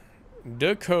cove.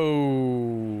 The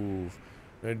cove.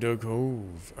 The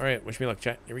cove. Alright, wish me luck,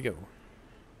 chat. Here we go.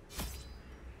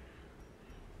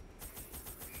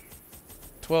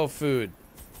 12 food.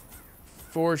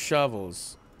 4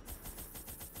 shovels.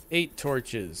 8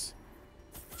 torches.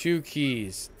 2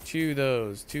 keys. 2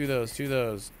 those. 2 those. 2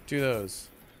 those. 2 those.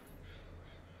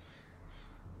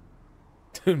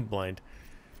 Blind.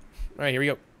 All right, here we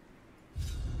go.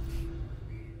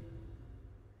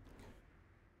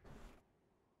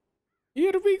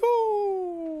 Here we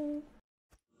go.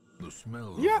 The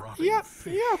smell of rotting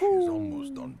fish is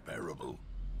almost unbearable.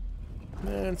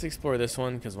 Let's explore this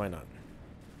one, because why not?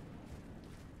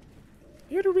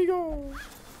 Here we go.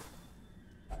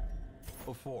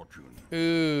 A fortune.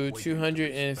 Ooh,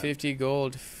 250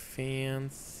 gold.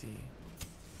 Fancy.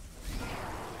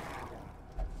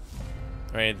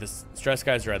 Alright, the stress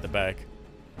guys are at the back.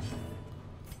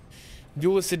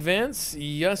 Duelist advance?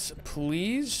 Yes,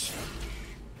 please.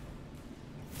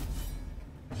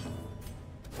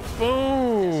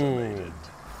 Boom!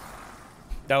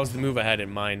 That was the move I had in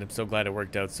mind. I'm so glad it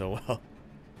worked out so well.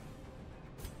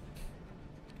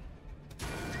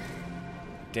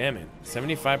 Damn it.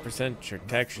 75%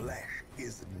 protection. Flesh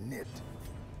is knit.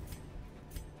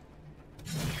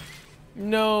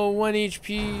 No, 1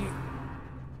 HP.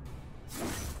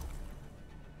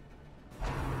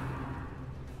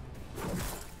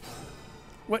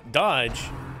 What? Dodge?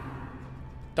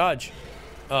 Dodge.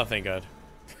 Oh, thank God.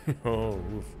 Oh,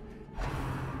 woof.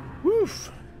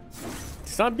 Woof.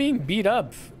 Stop being beat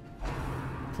up.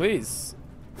 Please.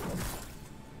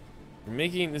 You're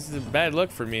making this is a bad look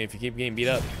for me if you keep getting beat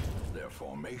up. Their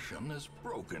formation is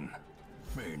broken.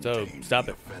 So, Maintain stop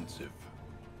the it. offensive.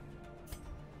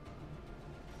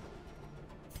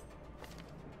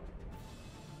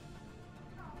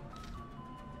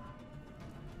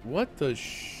 What the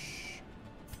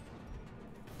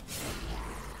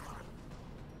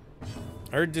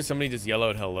I heard just somebody just yell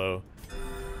out hello.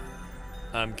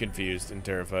 I'm confused and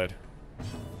terrified.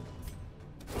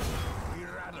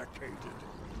 Eradicated.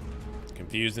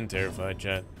 Confused and terrified,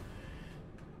 chat.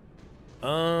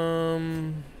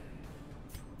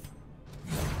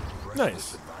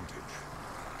 Nice. Advantage.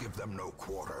 Give them no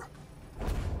quarter.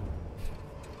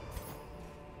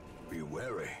 Be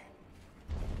wary.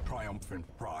 Triumphant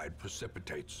pride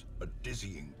precipitates a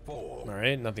dizzying fall.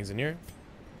 Alright, nothing's in here.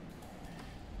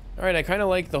 Alright, I kind of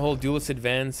like the whole duelist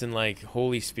advance and like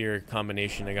Holy Spirit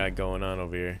combination I got going on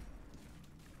over here.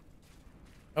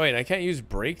 Oh wait, I can't use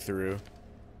breakthrough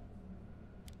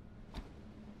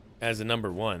as a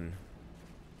number 1.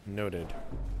 Noted.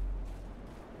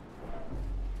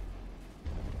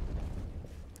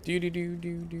 Do do do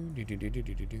do do do do do do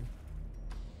do do.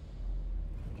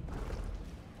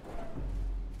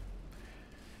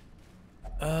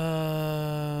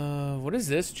 What is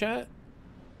this, chat?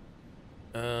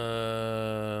 I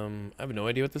have no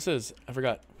idea what this is. I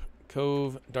forgot.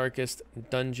 Cove, darkest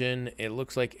dungeon. It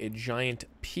looks like a giant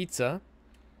pizza.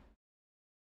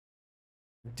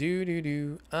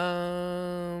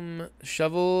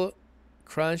 Shovel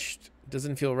crushed.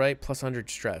 Doesn't feel right. Plus 100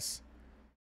 stress.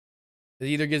 It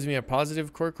either gives me a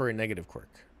positive quirk or a negative quirk.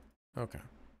 Okay.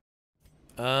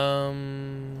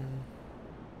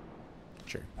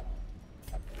 Sure.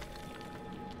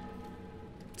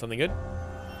 Something good?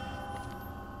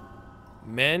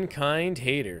 Mankind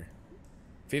Hater.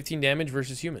 15 damage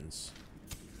versus humans.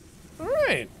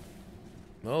 Alright.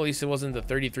 Well, at least it wasn't the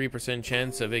 33%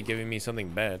 chance of it giving me something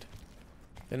bad.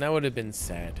 Then that would have been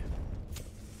sad.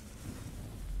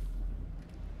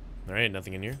 Alright,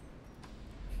 nothing in here.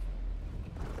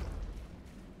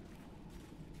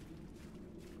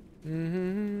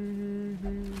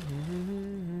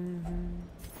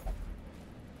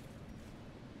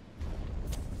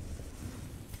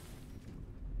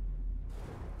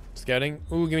 Scouting.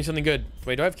 Ooh, give me something good.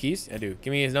 Wait, do I have keys? I do. Give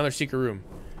me another secret room.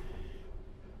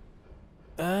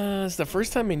 It's the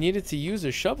first time I needed to use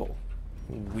a shovel.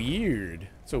 Weird.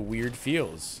 So weird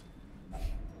feels.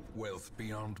 Wealth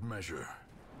beyond measure.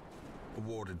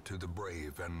 Awarded to the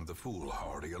brave and the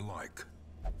foolhardy alike.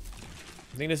 I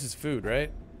think this is food,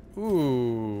 right?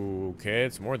 Ooh, okay,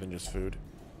 it's more than just food.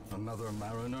 Another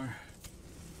mariner.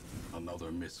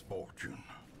 Another misfortune.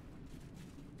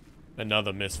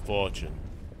 Another misfortune.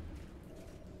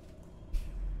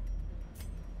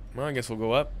 Well, I guess we'll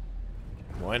go up.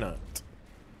 Why not?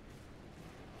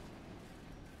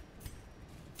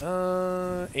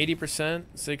 80%,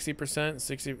 60%,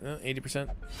 60, 80%.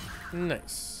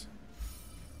 Nice.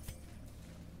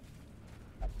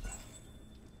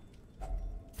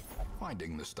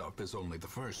 Finding the stuff is only the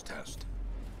first test.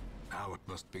 Now it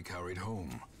must be carried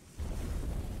home.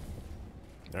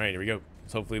 All right, here we go.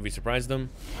 So hopefully we surprise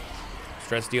them.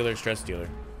 Stress dealer, stress dealer.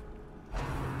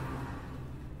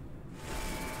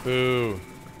 Boo.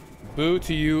 Boo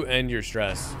to you and your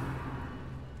stress.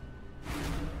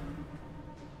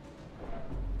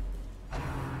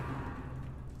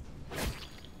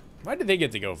 Why did they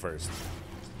get to go first?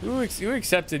 Who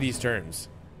accepted these terms?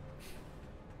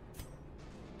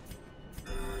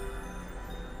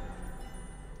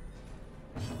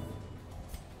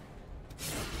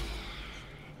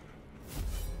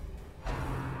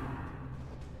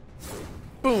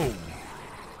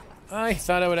 I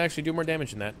thought I would actually do more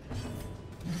damage than that.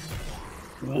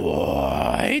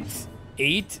 What?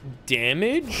 8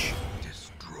 damage?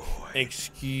 Destroy.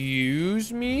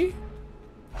 Excuse me?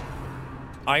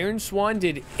 Iron Swan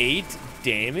did 8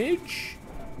 damage?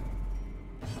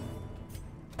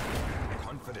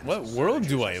 Confidence What world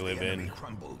do I surges as live the enemy in?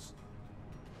 crumbles.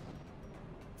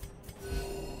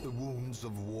 The wounds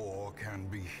of war can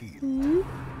be healed,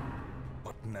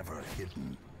 but never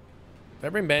hidden. Did I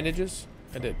bring bandages?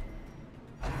 I did.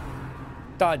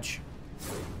 Dodge.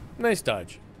 Nice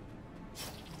dodge.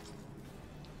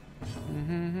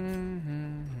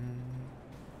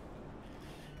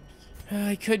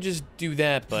 I could just do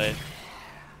that, but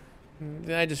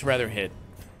I'd just rather hit.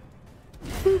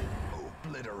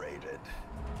 Obliterated.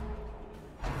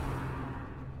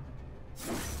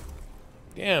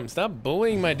 Damn, stop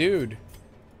bullying my dude.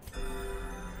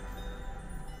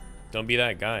 Don't be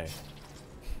that guy.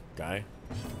 Guy.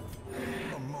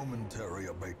 A momentary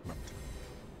abatement.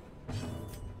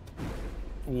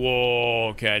 Whoa,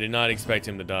 okay, I did not expect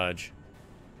him to dodge.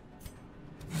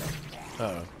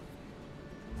 Uh-oh.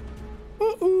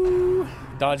 Ooh.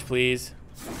 Dodge, please.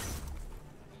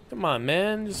 Come on,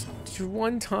 man. Just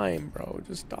one time, bro.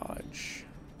 Just dodge.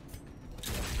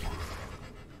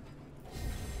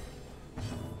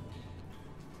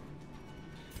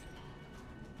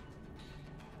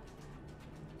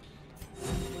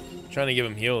 Trying to give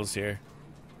him heals here.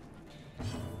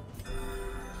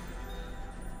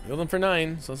 Healed him for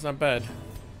 9, so it's not bad.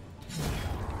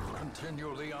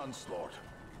 Continue the onslaught.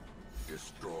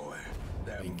 Destroy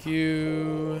them. Thank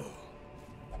you.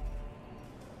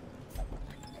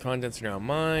 Contents are now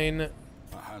mine.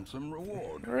 A handsome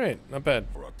reward Alright, not bad.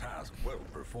 for a task well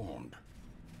performed.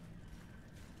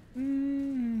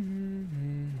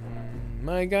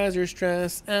 My guys are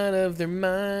stressed out of their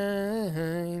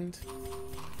mind.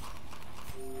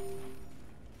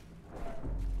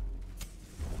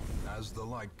 As the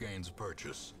light gains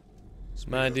purchase,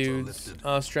 My spirits are dudes lifted.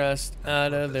 are stressed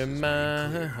out of their Purpose is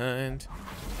made clear. mind.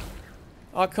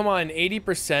 Oh, come on.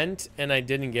 80% and I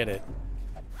didn't get it.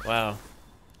 Wow.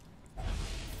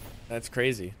 That's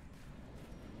crazy.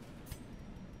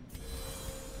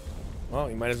 Well,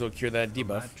 you might as well cure that The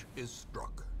debuff. match is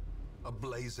struck. A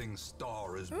blazing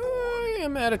star is born. I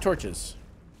am out of torches.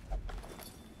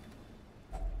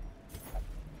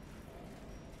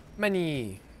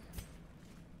 Money.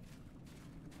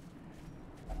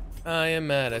 I am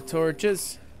out of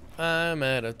torches. I'm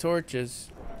out of torches.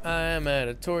 I'm out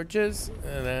of torches.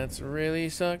 And that really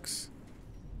sucks.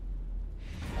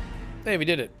 Hey, we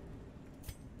did it.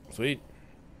 Sweet.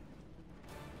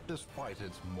 Despite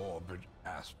its morbid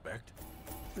aspect,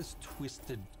 this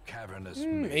twisted, cavernous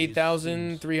maze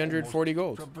 8,340 seems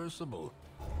gold. almost traversable.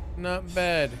 Not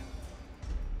bad.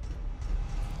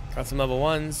 Got some level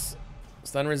 1s.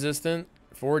 Stun resistant.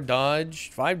 4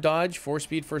 dodge. 5 dodge. 4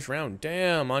 speed first round.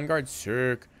 Damn. On guard.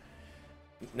 Sick.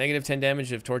 Negative 10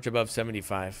 damage if torch above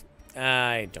 75.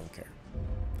 I don't care.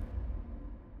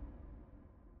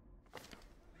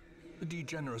 The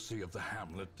degeneracy of the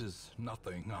hamlet is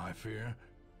nothing, I fear.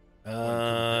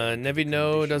 Nevi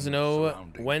no doesn't know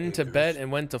when to bet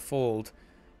and when to fold.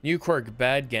 New quirk,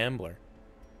 bad gambler.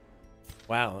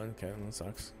 Wow, okay, that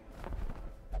sucks.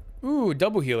 Ooh,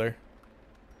 double healer.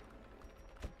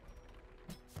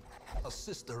 A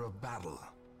sister of battle,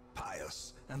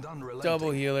 pious and unrelenting. Double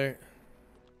healer.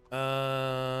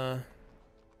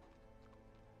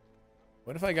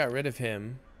 What if I got rid of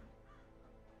him?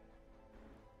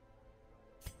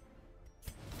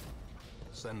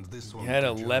 Send this one had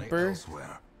to a journey leper?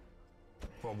 elsewhere,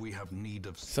 for we have need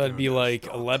of So it'd be sterner like a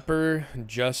stock. leper,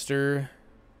 juster,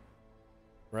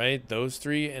 right? Those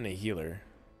 3 and a healer.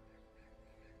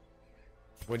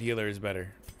 What healer is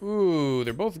better? Ooh,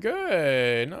 they're both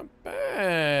good. Not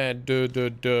bad. Dud.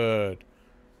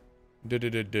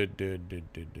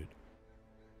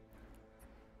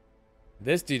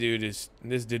 This dude is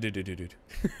this dude.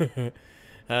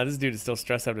 This dude is still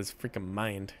stressed out of his freaking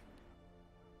mind.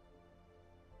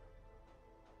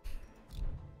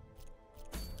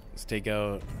 Let's take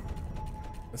out.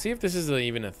 Let's see if this is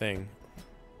even a thing.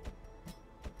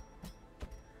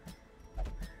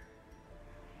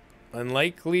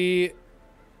 Unlikely,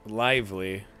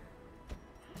 lively.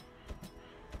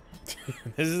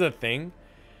 This is a thing?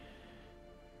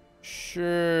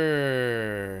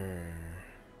 Sure.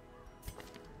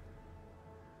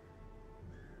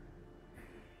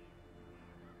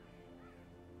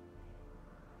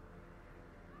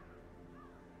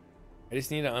 I just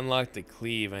need to unlock the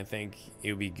cleave. I think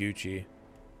it would be Gucci.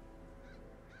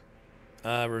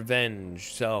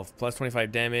 Revenge. Self. Plus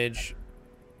 25 damage.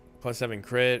 Plus 7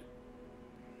 crit.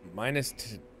 Minus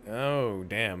Oh,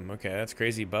 damn. Okay, that's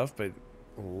crazy buff, but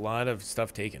a lot of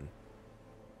stuff taken.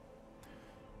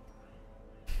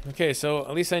 Okay, so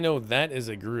at least I know that is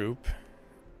a group.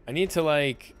 I need to,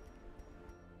 like...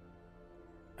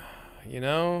 You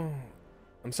know...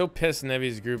 I'm so pissed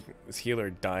Nevi's group, this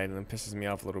healer died, and it pisses me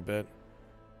off a little bit.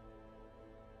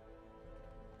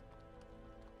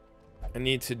 I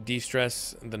need to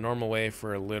de-stress the normal way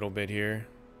for a little bit here.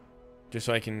 Just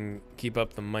so I can keep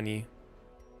up the money.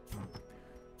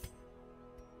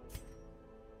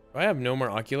 Do I have no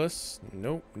more Oculus?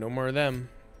 Nope, no more of them.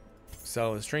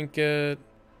 Sell this trinket.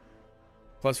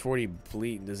 Plus 40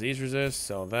 bleed disease resist.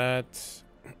 Sell that.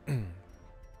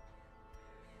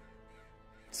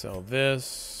 Sell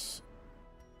this.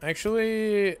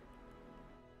 Actually,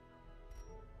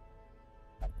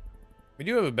 we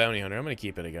do have a bounty hunter. I'm gonna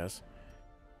keep it, I guess.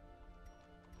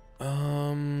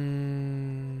 I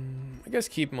guess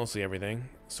keep mostly everything.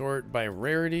 Sort by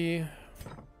rarity.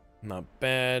 Not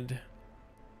bad.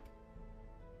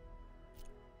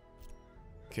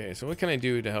 Okay, so what can I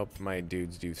do to help my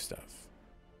dudes do stuff?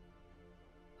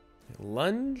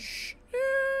 Lunge?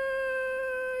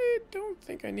 I don't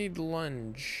think I need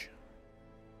lunge.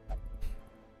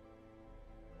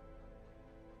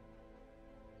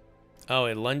 Oh,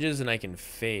 it lunges and I can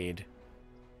fade.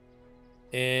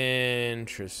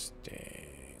 Interesting.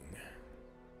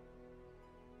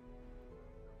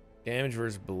 Damage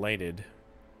versus blighted.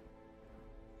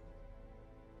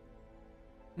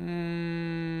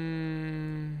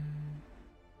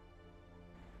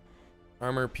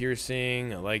 Armor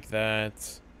piercing, I like that.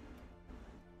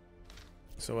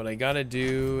 So what I gotta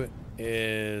do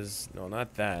is... No,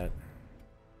 not that.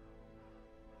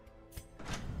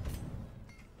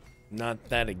 Not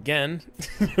that again.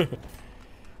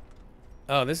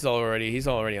 Oh, this is already... He's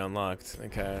already unlocked.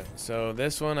 Okay, so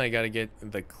this one I gotta get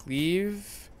the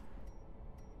cleave.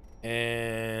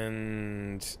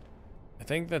 And... I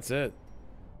think that's it.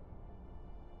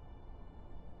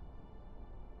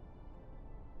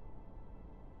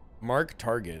 Mark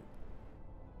target.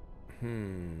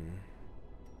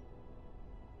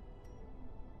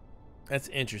 That's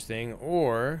interesting.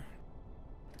 Or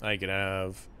I could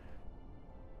have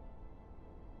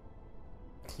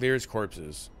clears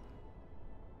corpses.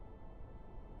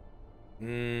 I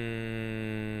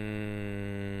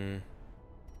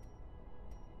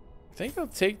think I'll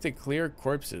take the clear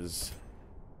corpses.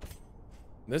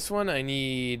 This one I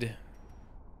need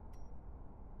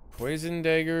poison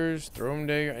daggers, throw 'em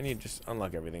dagger. I need to just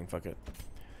unlock everything. Fuck it.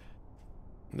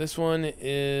 This one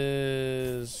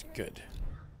is good.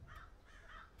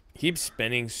 Keep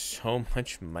spending so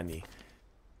much money.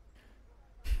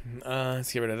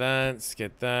 Let's get rid of that. Let's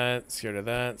get that. Let's get rid of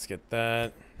that. Let's get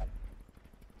that.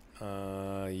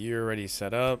 You're already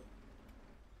set up.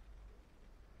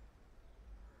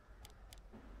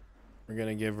 We're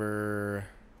gonna give her...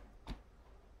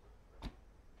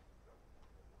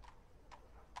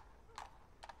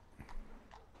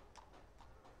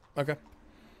 Okay.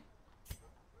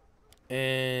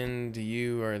 And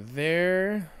you are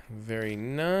there. Very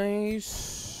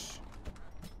nice.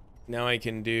 Now I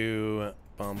can do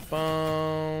bum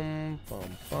bum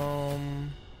bum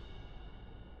bum.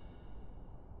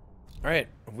 All right,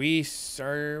 we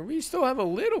still have a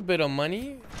little bit of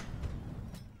money.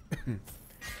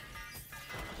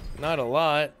 Not a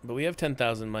lot, but we have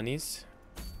 10,000 monies.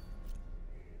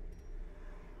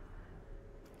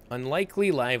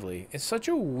 Unlikely Lively. It's such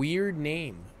a weird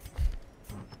name.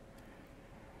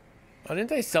 Oh,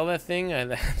 didn't I sell that thing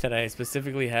that I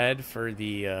specifically had for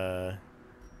the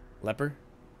leper?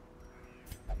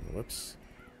 Whoops.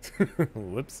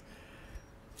 Whoops.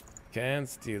 Okay,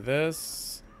 let's do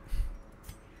this.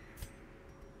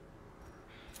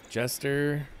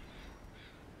 Jester.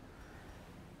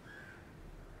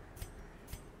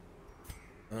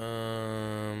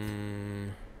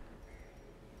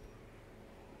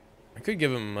 I could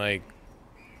give him like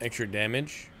extra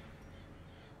damage.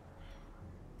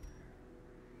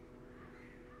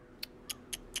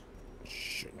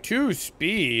 Two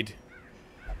speed.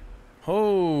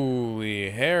 Holy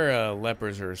Hera,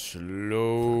 lepers are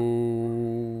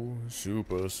slow,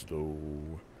 super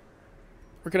slow.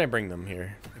 Where can I bring them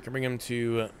here? I can bring them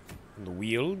to the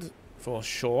Weald for a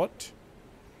shot.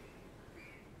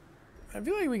 I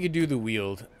feel like we could do the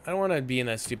Weald. I don't want to be in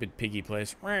that stupid piggy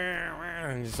place.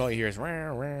 And just all you hear is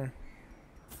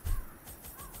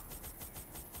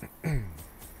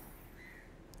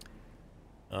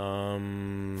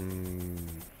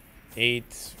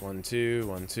 8 1 2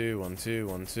 1 2 1 2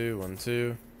 1 2 1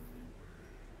 2.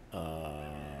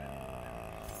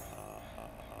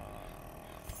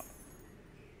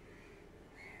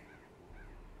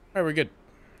 Alright, we're good.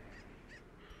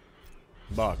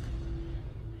 Buck.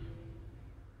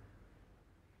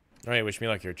 Alright, wish me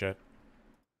luck here, chat.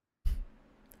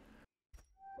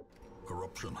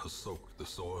 Corruption has soaked the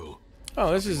soil.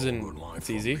 Oh, this is It's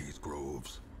easy. These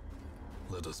groves.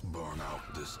 Let us burn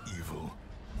out this evil.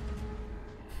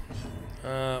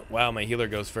 Wow, my healer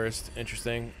goes first.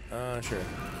 Interesting. Sure.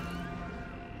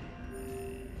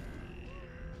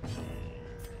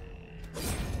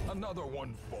 Another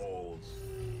one falls.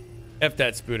 F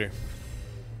that Spooter.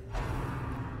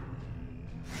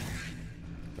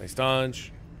 Nice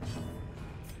dodge.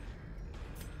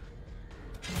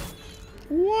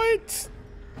 What?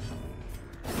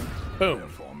 Their Boom.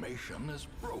 formation is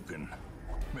broken.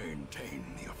 Maintain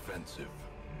the offensive.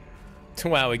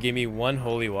 Wow, it gave me 1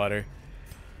 holy water.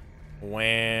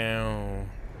 Wow.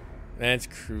 That's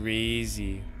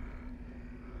crazy.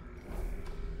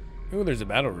 Ooh, there's a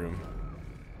battle room.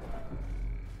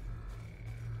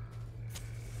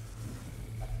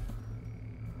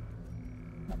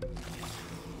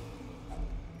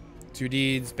 Two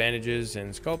deeds, bandages,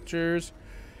 and sculptures.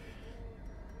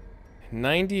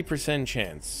 90%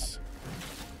 chance.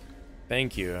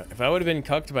 Thank you. If I would have been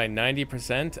cucked by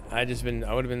 90%, I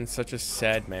would have been such a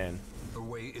sad man. The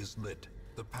way is lit.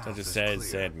 The path Such a is sad, clear.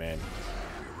 sad man.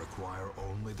 We require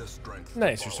only the strength.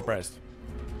 Nice, to you're follow. surprised.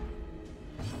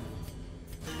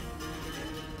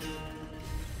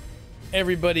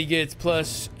 Everybody gets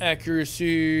plus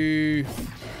accuracy.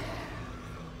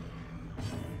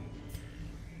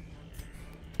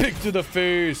 Pick to the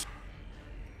face.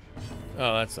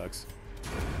 Oh, that sucks.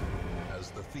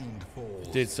 As the fiend falls,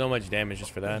 Did so much damage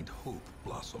just for that. faint hope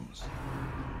blossoms.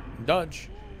 Dodge.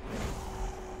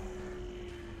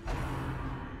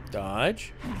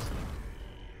 Dodge.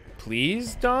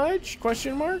 Please dodge?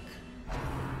 Question mark?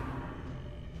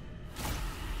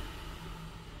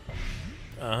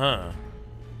 Uh-huh.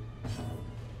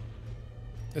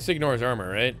 This ignores armor,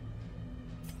 right?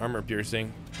 Armor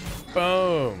piercing.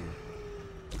 Boom.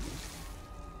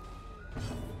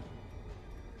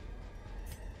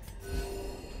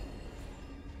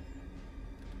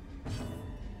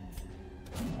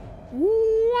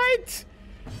 What?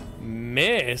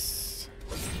 Miss.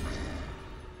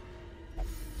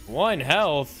 1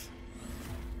 health.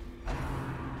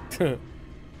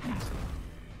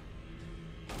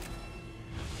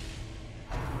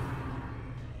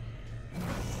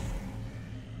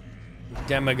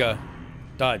 Demaga.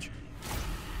 Dodge.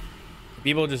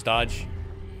 People just dodge.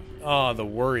 Oh, the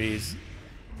worries.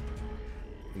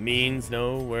 Means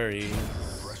no worries.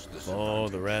 Press this For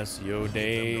the rest of your Give them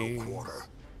day. no quarter.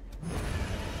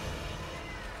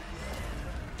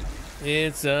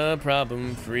 It's a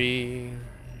problem-free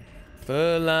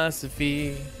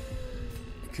philosophy.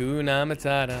 Hakuna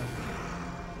Matata.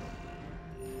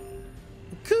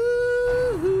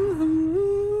 Hakuna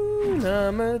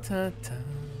Matata.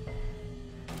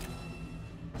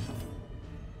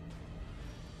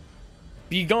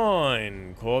 Be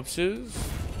gone, corpses.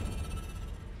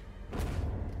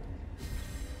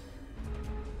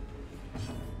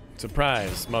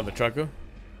 Surprise, mother trucker.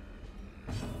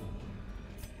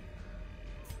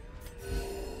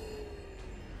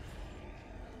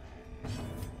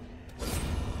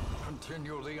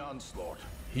 Continue the onslaught.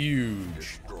 Huge.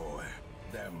 Destroy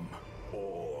them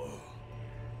all.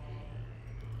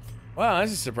 Wow,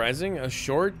 this is surprising. A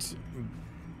short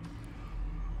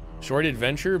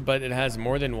adventure, but it has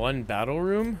more than 1 battle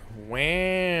room?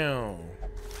 Wow.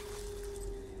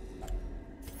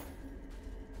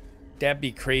 That'd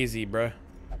be crazy, bruh.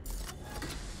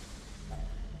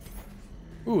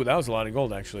 Ooh, that was a lot of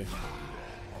gold, actually.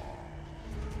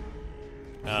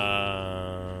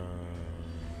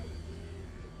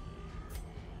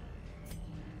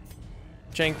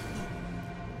 Chink.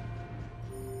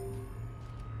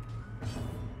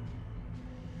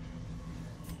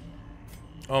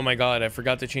 Oh my god, I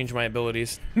forgot to change my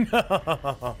abilities.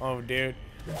 Oh, dude.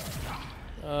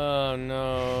 Oh,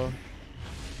 no.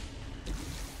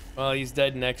 Well, he's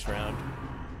dead next round.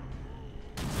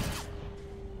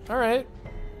 Alright.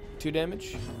 2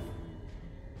 damage.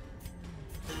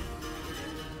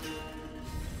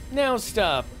 Now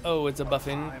stop. Oh, it's a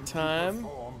buffing time.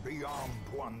 Perform beyond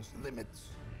one's limits.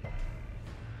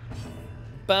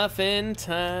 Buffing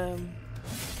time.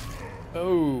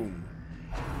 Boom.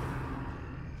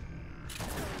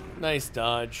 Nice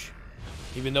dodge.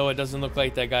 Even though it doesn't look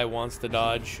like that guy wants to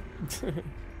dodge.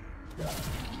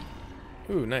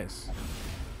 Ooh, nice.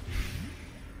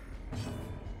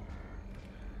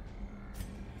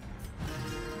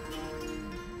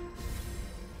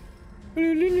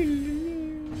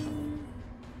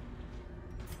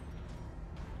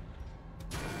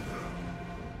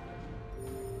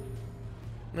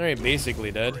 Alright,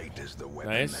 basically dead. Great is the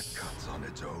weapon Nice. that cuts on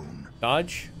its own.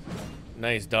 Dodge.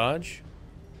 Nice dodge.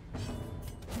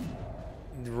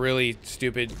 Really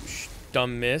stupid,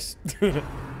 dumb miss.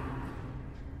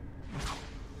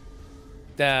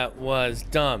 That was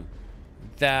dumb.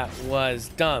 That was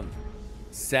dumb.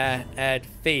 Sad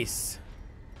face.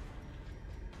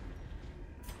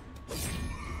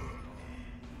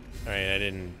 Alright, I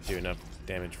didn't do enough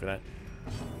damage for that.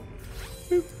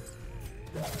 Boop.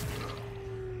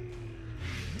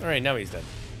 Alright, now he's dead.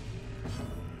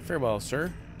 Farewell,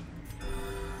 sir.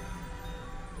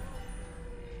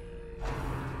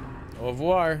 Au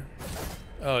revoir.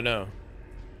 Oh no.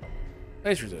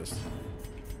 Nice resist.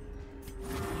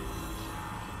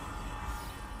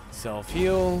 Self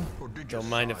heal. Don't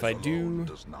mind if I do.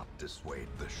 Does not dissuade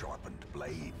the sharpened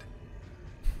blade.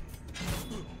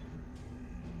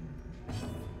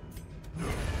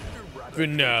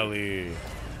 Finale.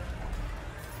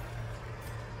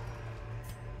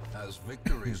 As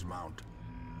victories mount,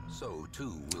 so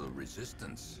too will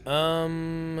resistance.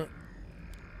 I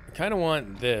kind of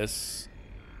want this.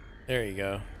 There you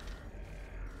go.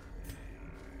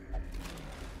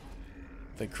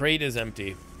 The crate is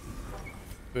empty.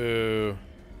 Boo.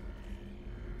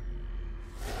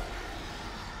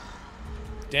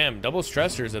 Damn, double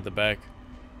stressors at the back.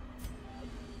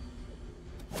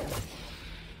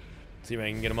 See if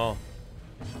I can get them all.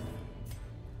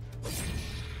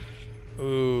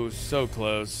 Ooh, so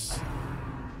close.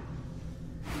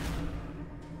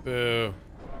 Boo.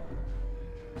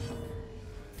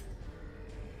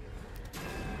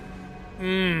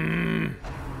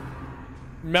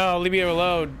 No, leave me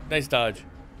alone. Nice dodge.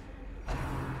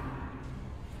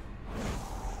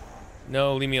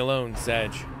 No, leave me alone,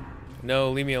 Sag. No,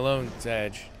 leave me alone,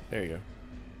 Sag. There you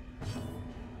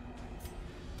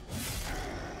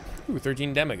go. Ooh,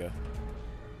 13 Demiga.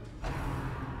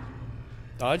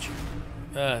 Dodge?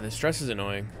 The stress is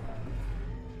annoying.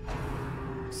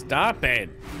 Stop it!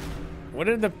 What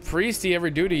did the priesty ever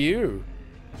do to you?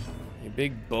 You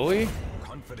big bully?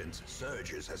 Confidence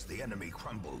surges as the enemy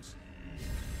crumbles.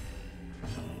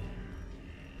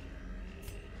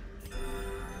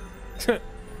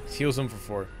 Heals him for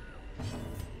 4.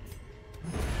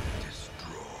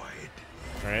 Destroyed.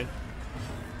 Alright.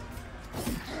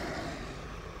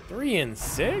 3 and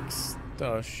 6?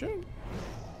 Oh shit.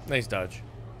 Nice dodge.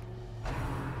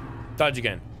 Dodge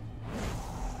again.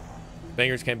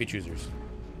 Bangers can't be choosers.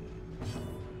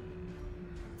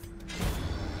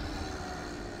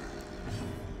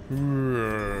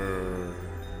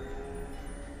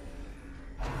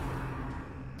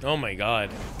 Oh my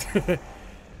god.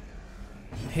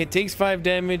 It takes 5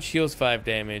 damage, heals 5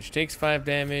 damage. Takes 5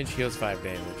 damage, heals 5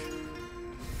 damage.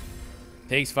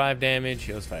 Takes 5 damage,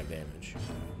 heals 5 damage.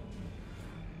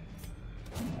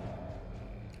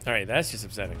 Alright, that's just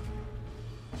upsetting.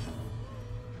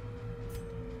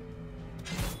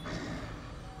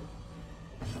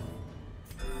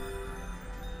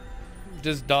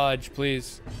 Just dodge,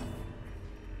 please.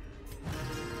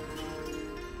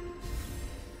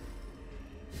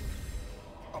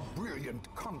 A brilliant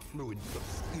confluence of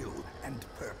skill and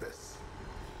purpose.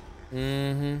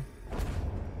 Mm-hmm.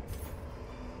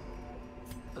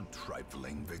 A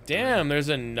trifling victory. Damn, there's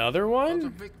another But a one?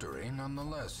 victory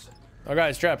nonetheless. Oh,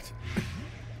 guys, trapped.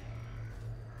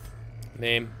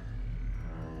 Name.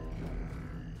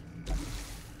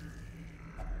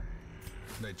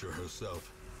 Nature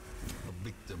herself, a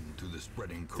victim to the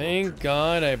spreading corruption. Thank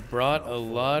God I brought a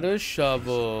lot of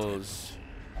shovels.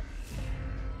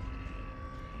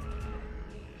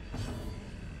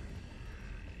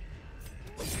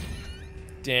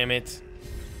 Damn it.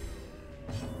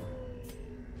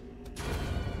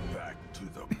 Back to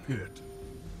the pit.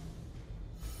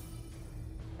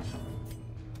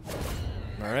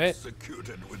 Alright.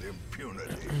 Executed with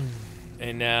impunity.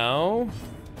 And now...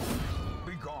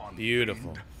 Begone.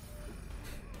 Beautiful. fiend.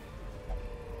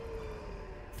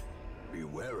 Be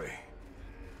wary.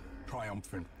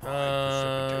 Triumphant I pride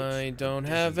precipitates don't the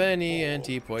have dizzying any fall.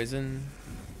 anti-poison.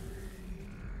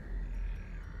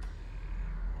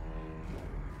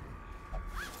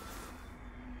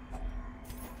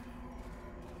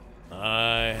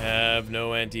 I have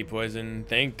no anti-poison.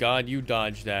 Thank God you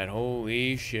dodged that.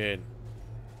 Holy shit.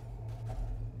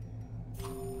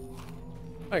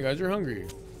 Hi guys, you're hungry.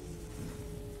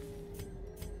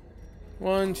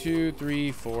 1, 2,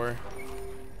 3, 4.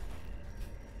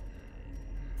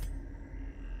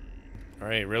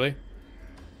 Alright, really?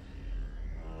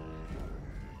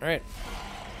 Alright.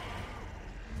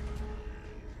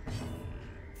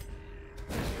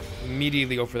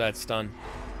 Immediately go for that stun.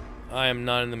 I am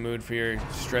not in the mood for your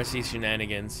stressy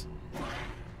shenanigans.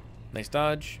 Nice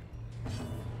dodge.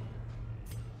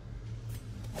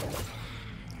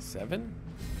 7?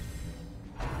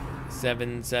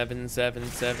 7, 7, 7,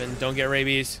 7. Don't get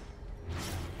rabies.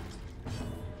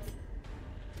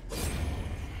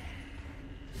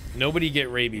 Nobody get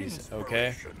rabies, okay?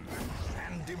 Inspiration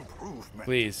and improvement.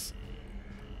 Please.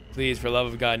 Please, for love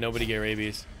of God, nobody get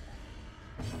rabies.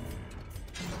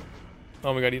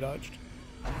 Oh my God, he dodged.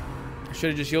 I should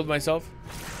have just healed myself.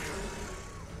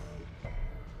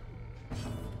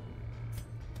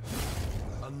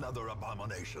 Another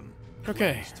abomination.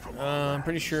 Okay, cleansed from our I'm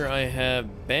pretty sure I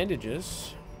have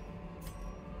bandages.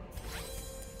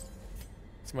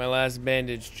 It's my last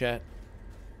bandage, chat.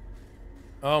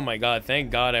 Oh my God,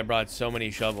 thank God I brought so many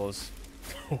shovels.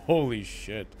 Holy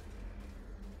shit.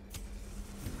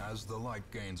 As the light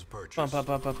gains purchase, Ba, ba,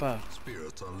 ba, ba, ba.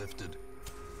 spirits are lifted,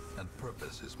 and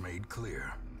purpose is made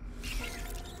clear.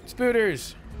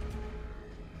 Spooters!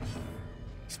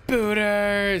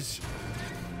 Spooters!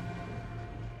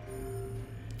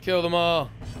 Kill them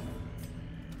all.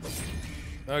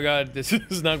 Oh God, this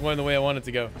is not going the way I want it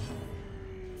to go.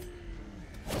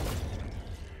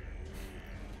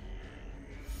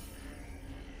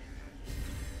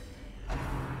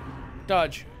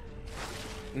 Dodge.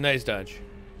 Nice dodge.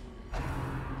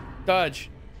 Dodge.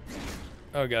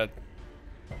 Oh God.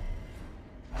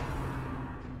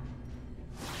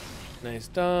 Nice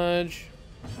dodge.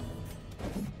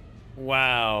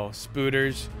 Wow,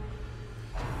 spooters.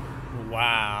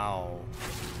 Wow.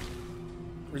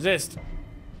 Resist.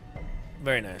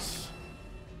 Very nice.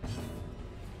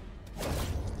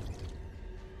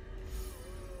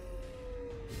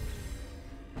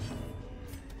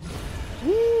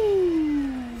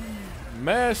 Woo!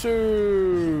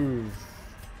 Massive.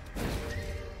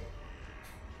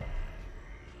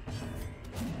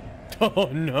 Oh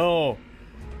no.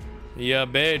 Yeah,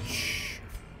 bitch.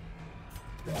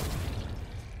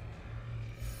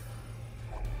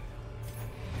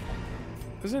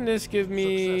 Doesn't this give Success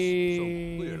me so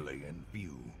clearly in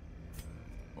view.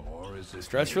 Or is it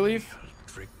stress merely relief? a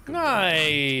trick of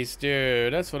Nice,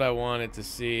 dude. That's what I wanted to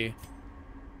see.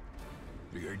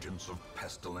 the agents of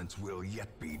pestilence will yet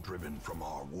be driven from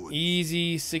our woods.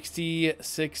 Easy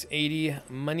 6680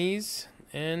 monies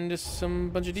and just some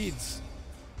bunch of deeds.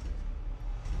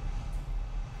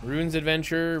 Runes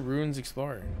Adventure, Runes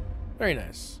Explorer. Very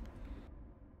nice.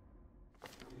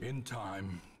 In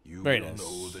time, you Very will nice.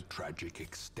 know the tragic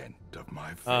extent of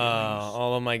my failings.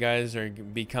 All of my guys are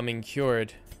becoming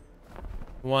cured.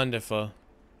 Wonderful.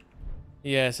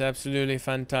 Yes, absolutely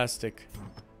fantastic.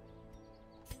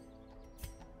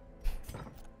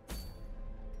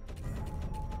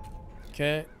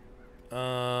 Okay.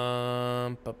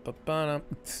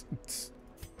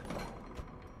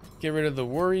 Get rid of the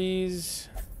worries.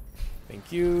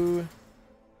 Thank you.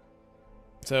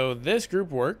 So this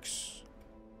group works.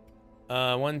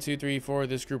 1, 2, 3, 4.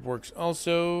 This group works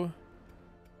also.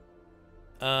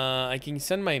 I can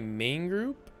send my main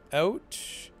group out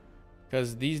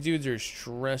because these dudes are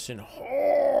stressing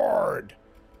hard.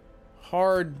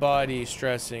 Hard body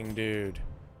stressing, dude.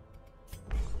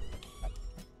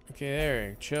 Okay,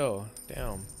 there. Chill.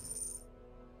 Down.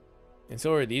 And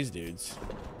so are these dudes.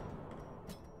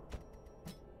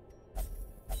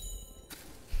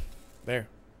 There.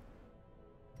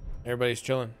 Everybody's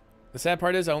chilling. The sad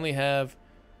part is I only have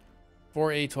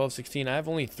 4, 8, 12, 16. I have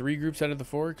only 3 groups out of the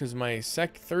 4 because my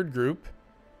third group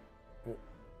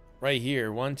right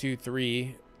here, 1, 2,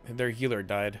 3, their healer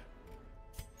died.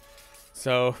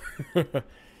 So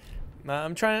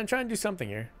I'm trying to do something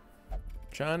here.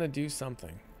 Trying to do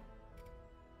something.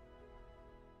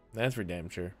 That's for damn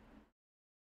sure.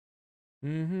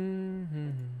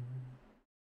 One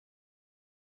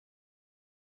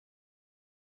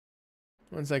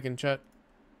second, chat.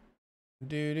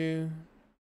 Doo-doo.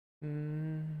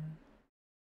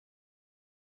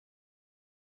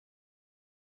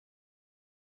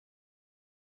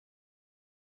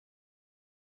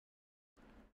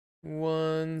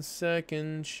 One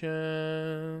second,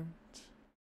 chat.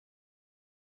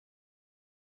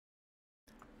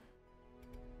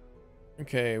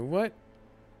 Okay, what?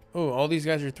 Oh, all these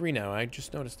guys are 3 now. I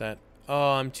just noticed that.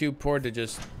 Oh, I'm too poor to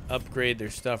just upgrade their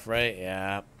stuff, right?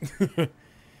 Yeah.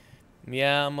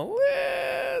 Yeah, I'm a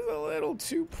little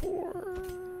too poor.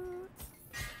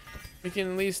 We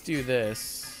can at least do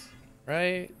this,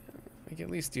 right? We can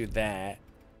at least do that.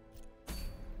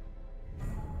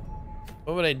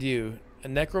 What would I do? A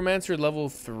necromancer level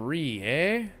 3,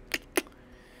 eh?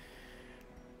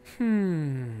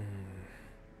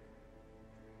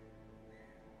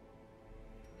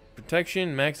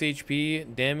 Protection, max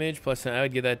HP, damage, plus I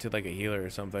would give that to like a healer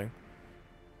or something.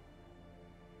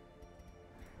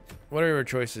 What are our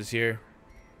choices here?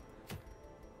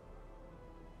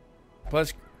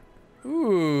 Plus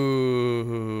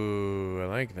Ooh, I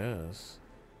like this.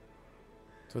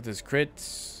 So with this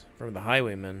crits from the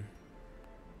Highwayman.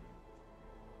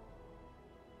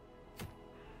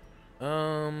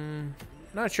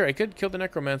 Not sure. I could kill the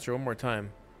Necromancer one more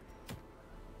time.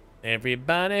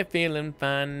 Everybody feeling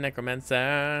fine,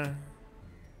 Necromancer.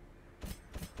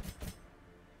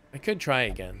 I could try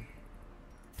again.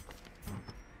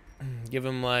 Give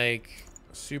him like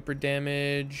super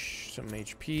damage, some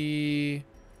HP.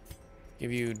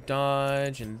 Give you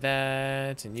dodge and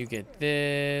that, and you get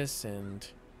this, and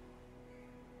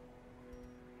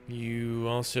you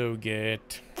also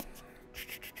get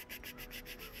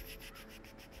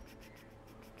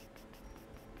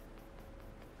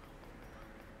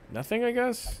nothing, I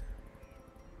guess.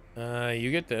 You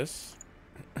get this.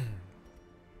 I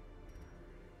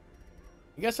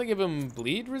guess I give him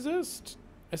bleed resist,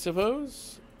 I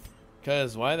suppose.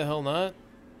 Because why the hell not?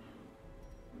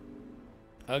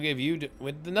 I'll give you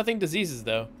with nothing diseases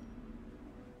though.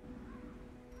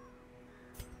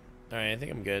 All right, I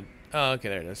think I'm good. Oh, okay,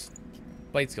 there it is.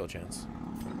 Blade skill chance.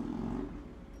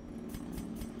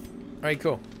 All right,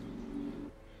 cool.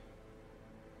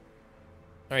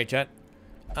 All right, chat.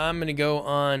 I'm gonna go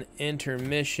on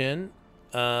intermission.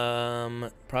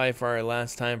 Probably for our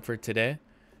last time for today.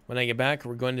 When I get back,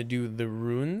 we're going to do the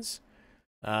runes,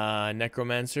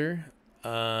 Necromancer,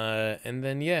 and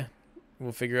then yeah.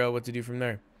 We'll figure out what to do from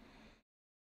there.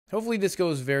 Hopefully this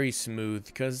goes very smooth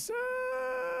because,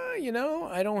 you know,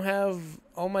 I don't have...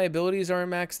 all my abilities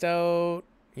aren't maxed out,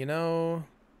 you know.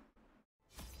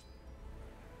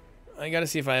 I gotta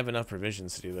see if I have enough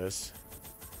provisions to do this.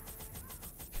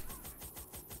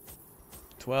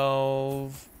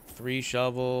 12, 3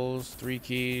 shovels, 3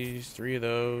 keys, 3 of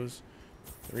those,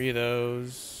 3 of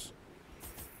those,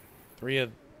 3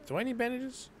 of... do I need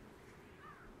bandages?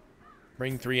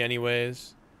 Bring 3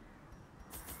 anyways.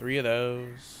 3 of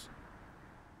those.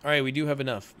 Alright, we do have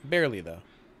enough. Barely, though.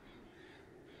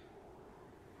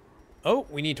 Oh,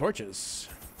 we need torches.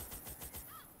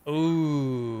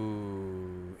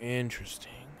 Ooh,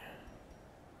 interesting.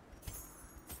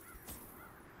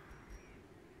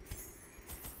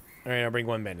 Alright, I'll bring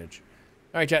 1 bandage.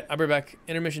 Alright, chat, I'll be back.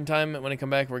 Intermission time. When I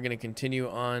come back, we're going to continue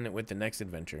on with the next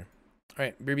adventure.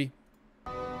 Alright, BRB.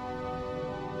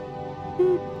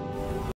 Boop.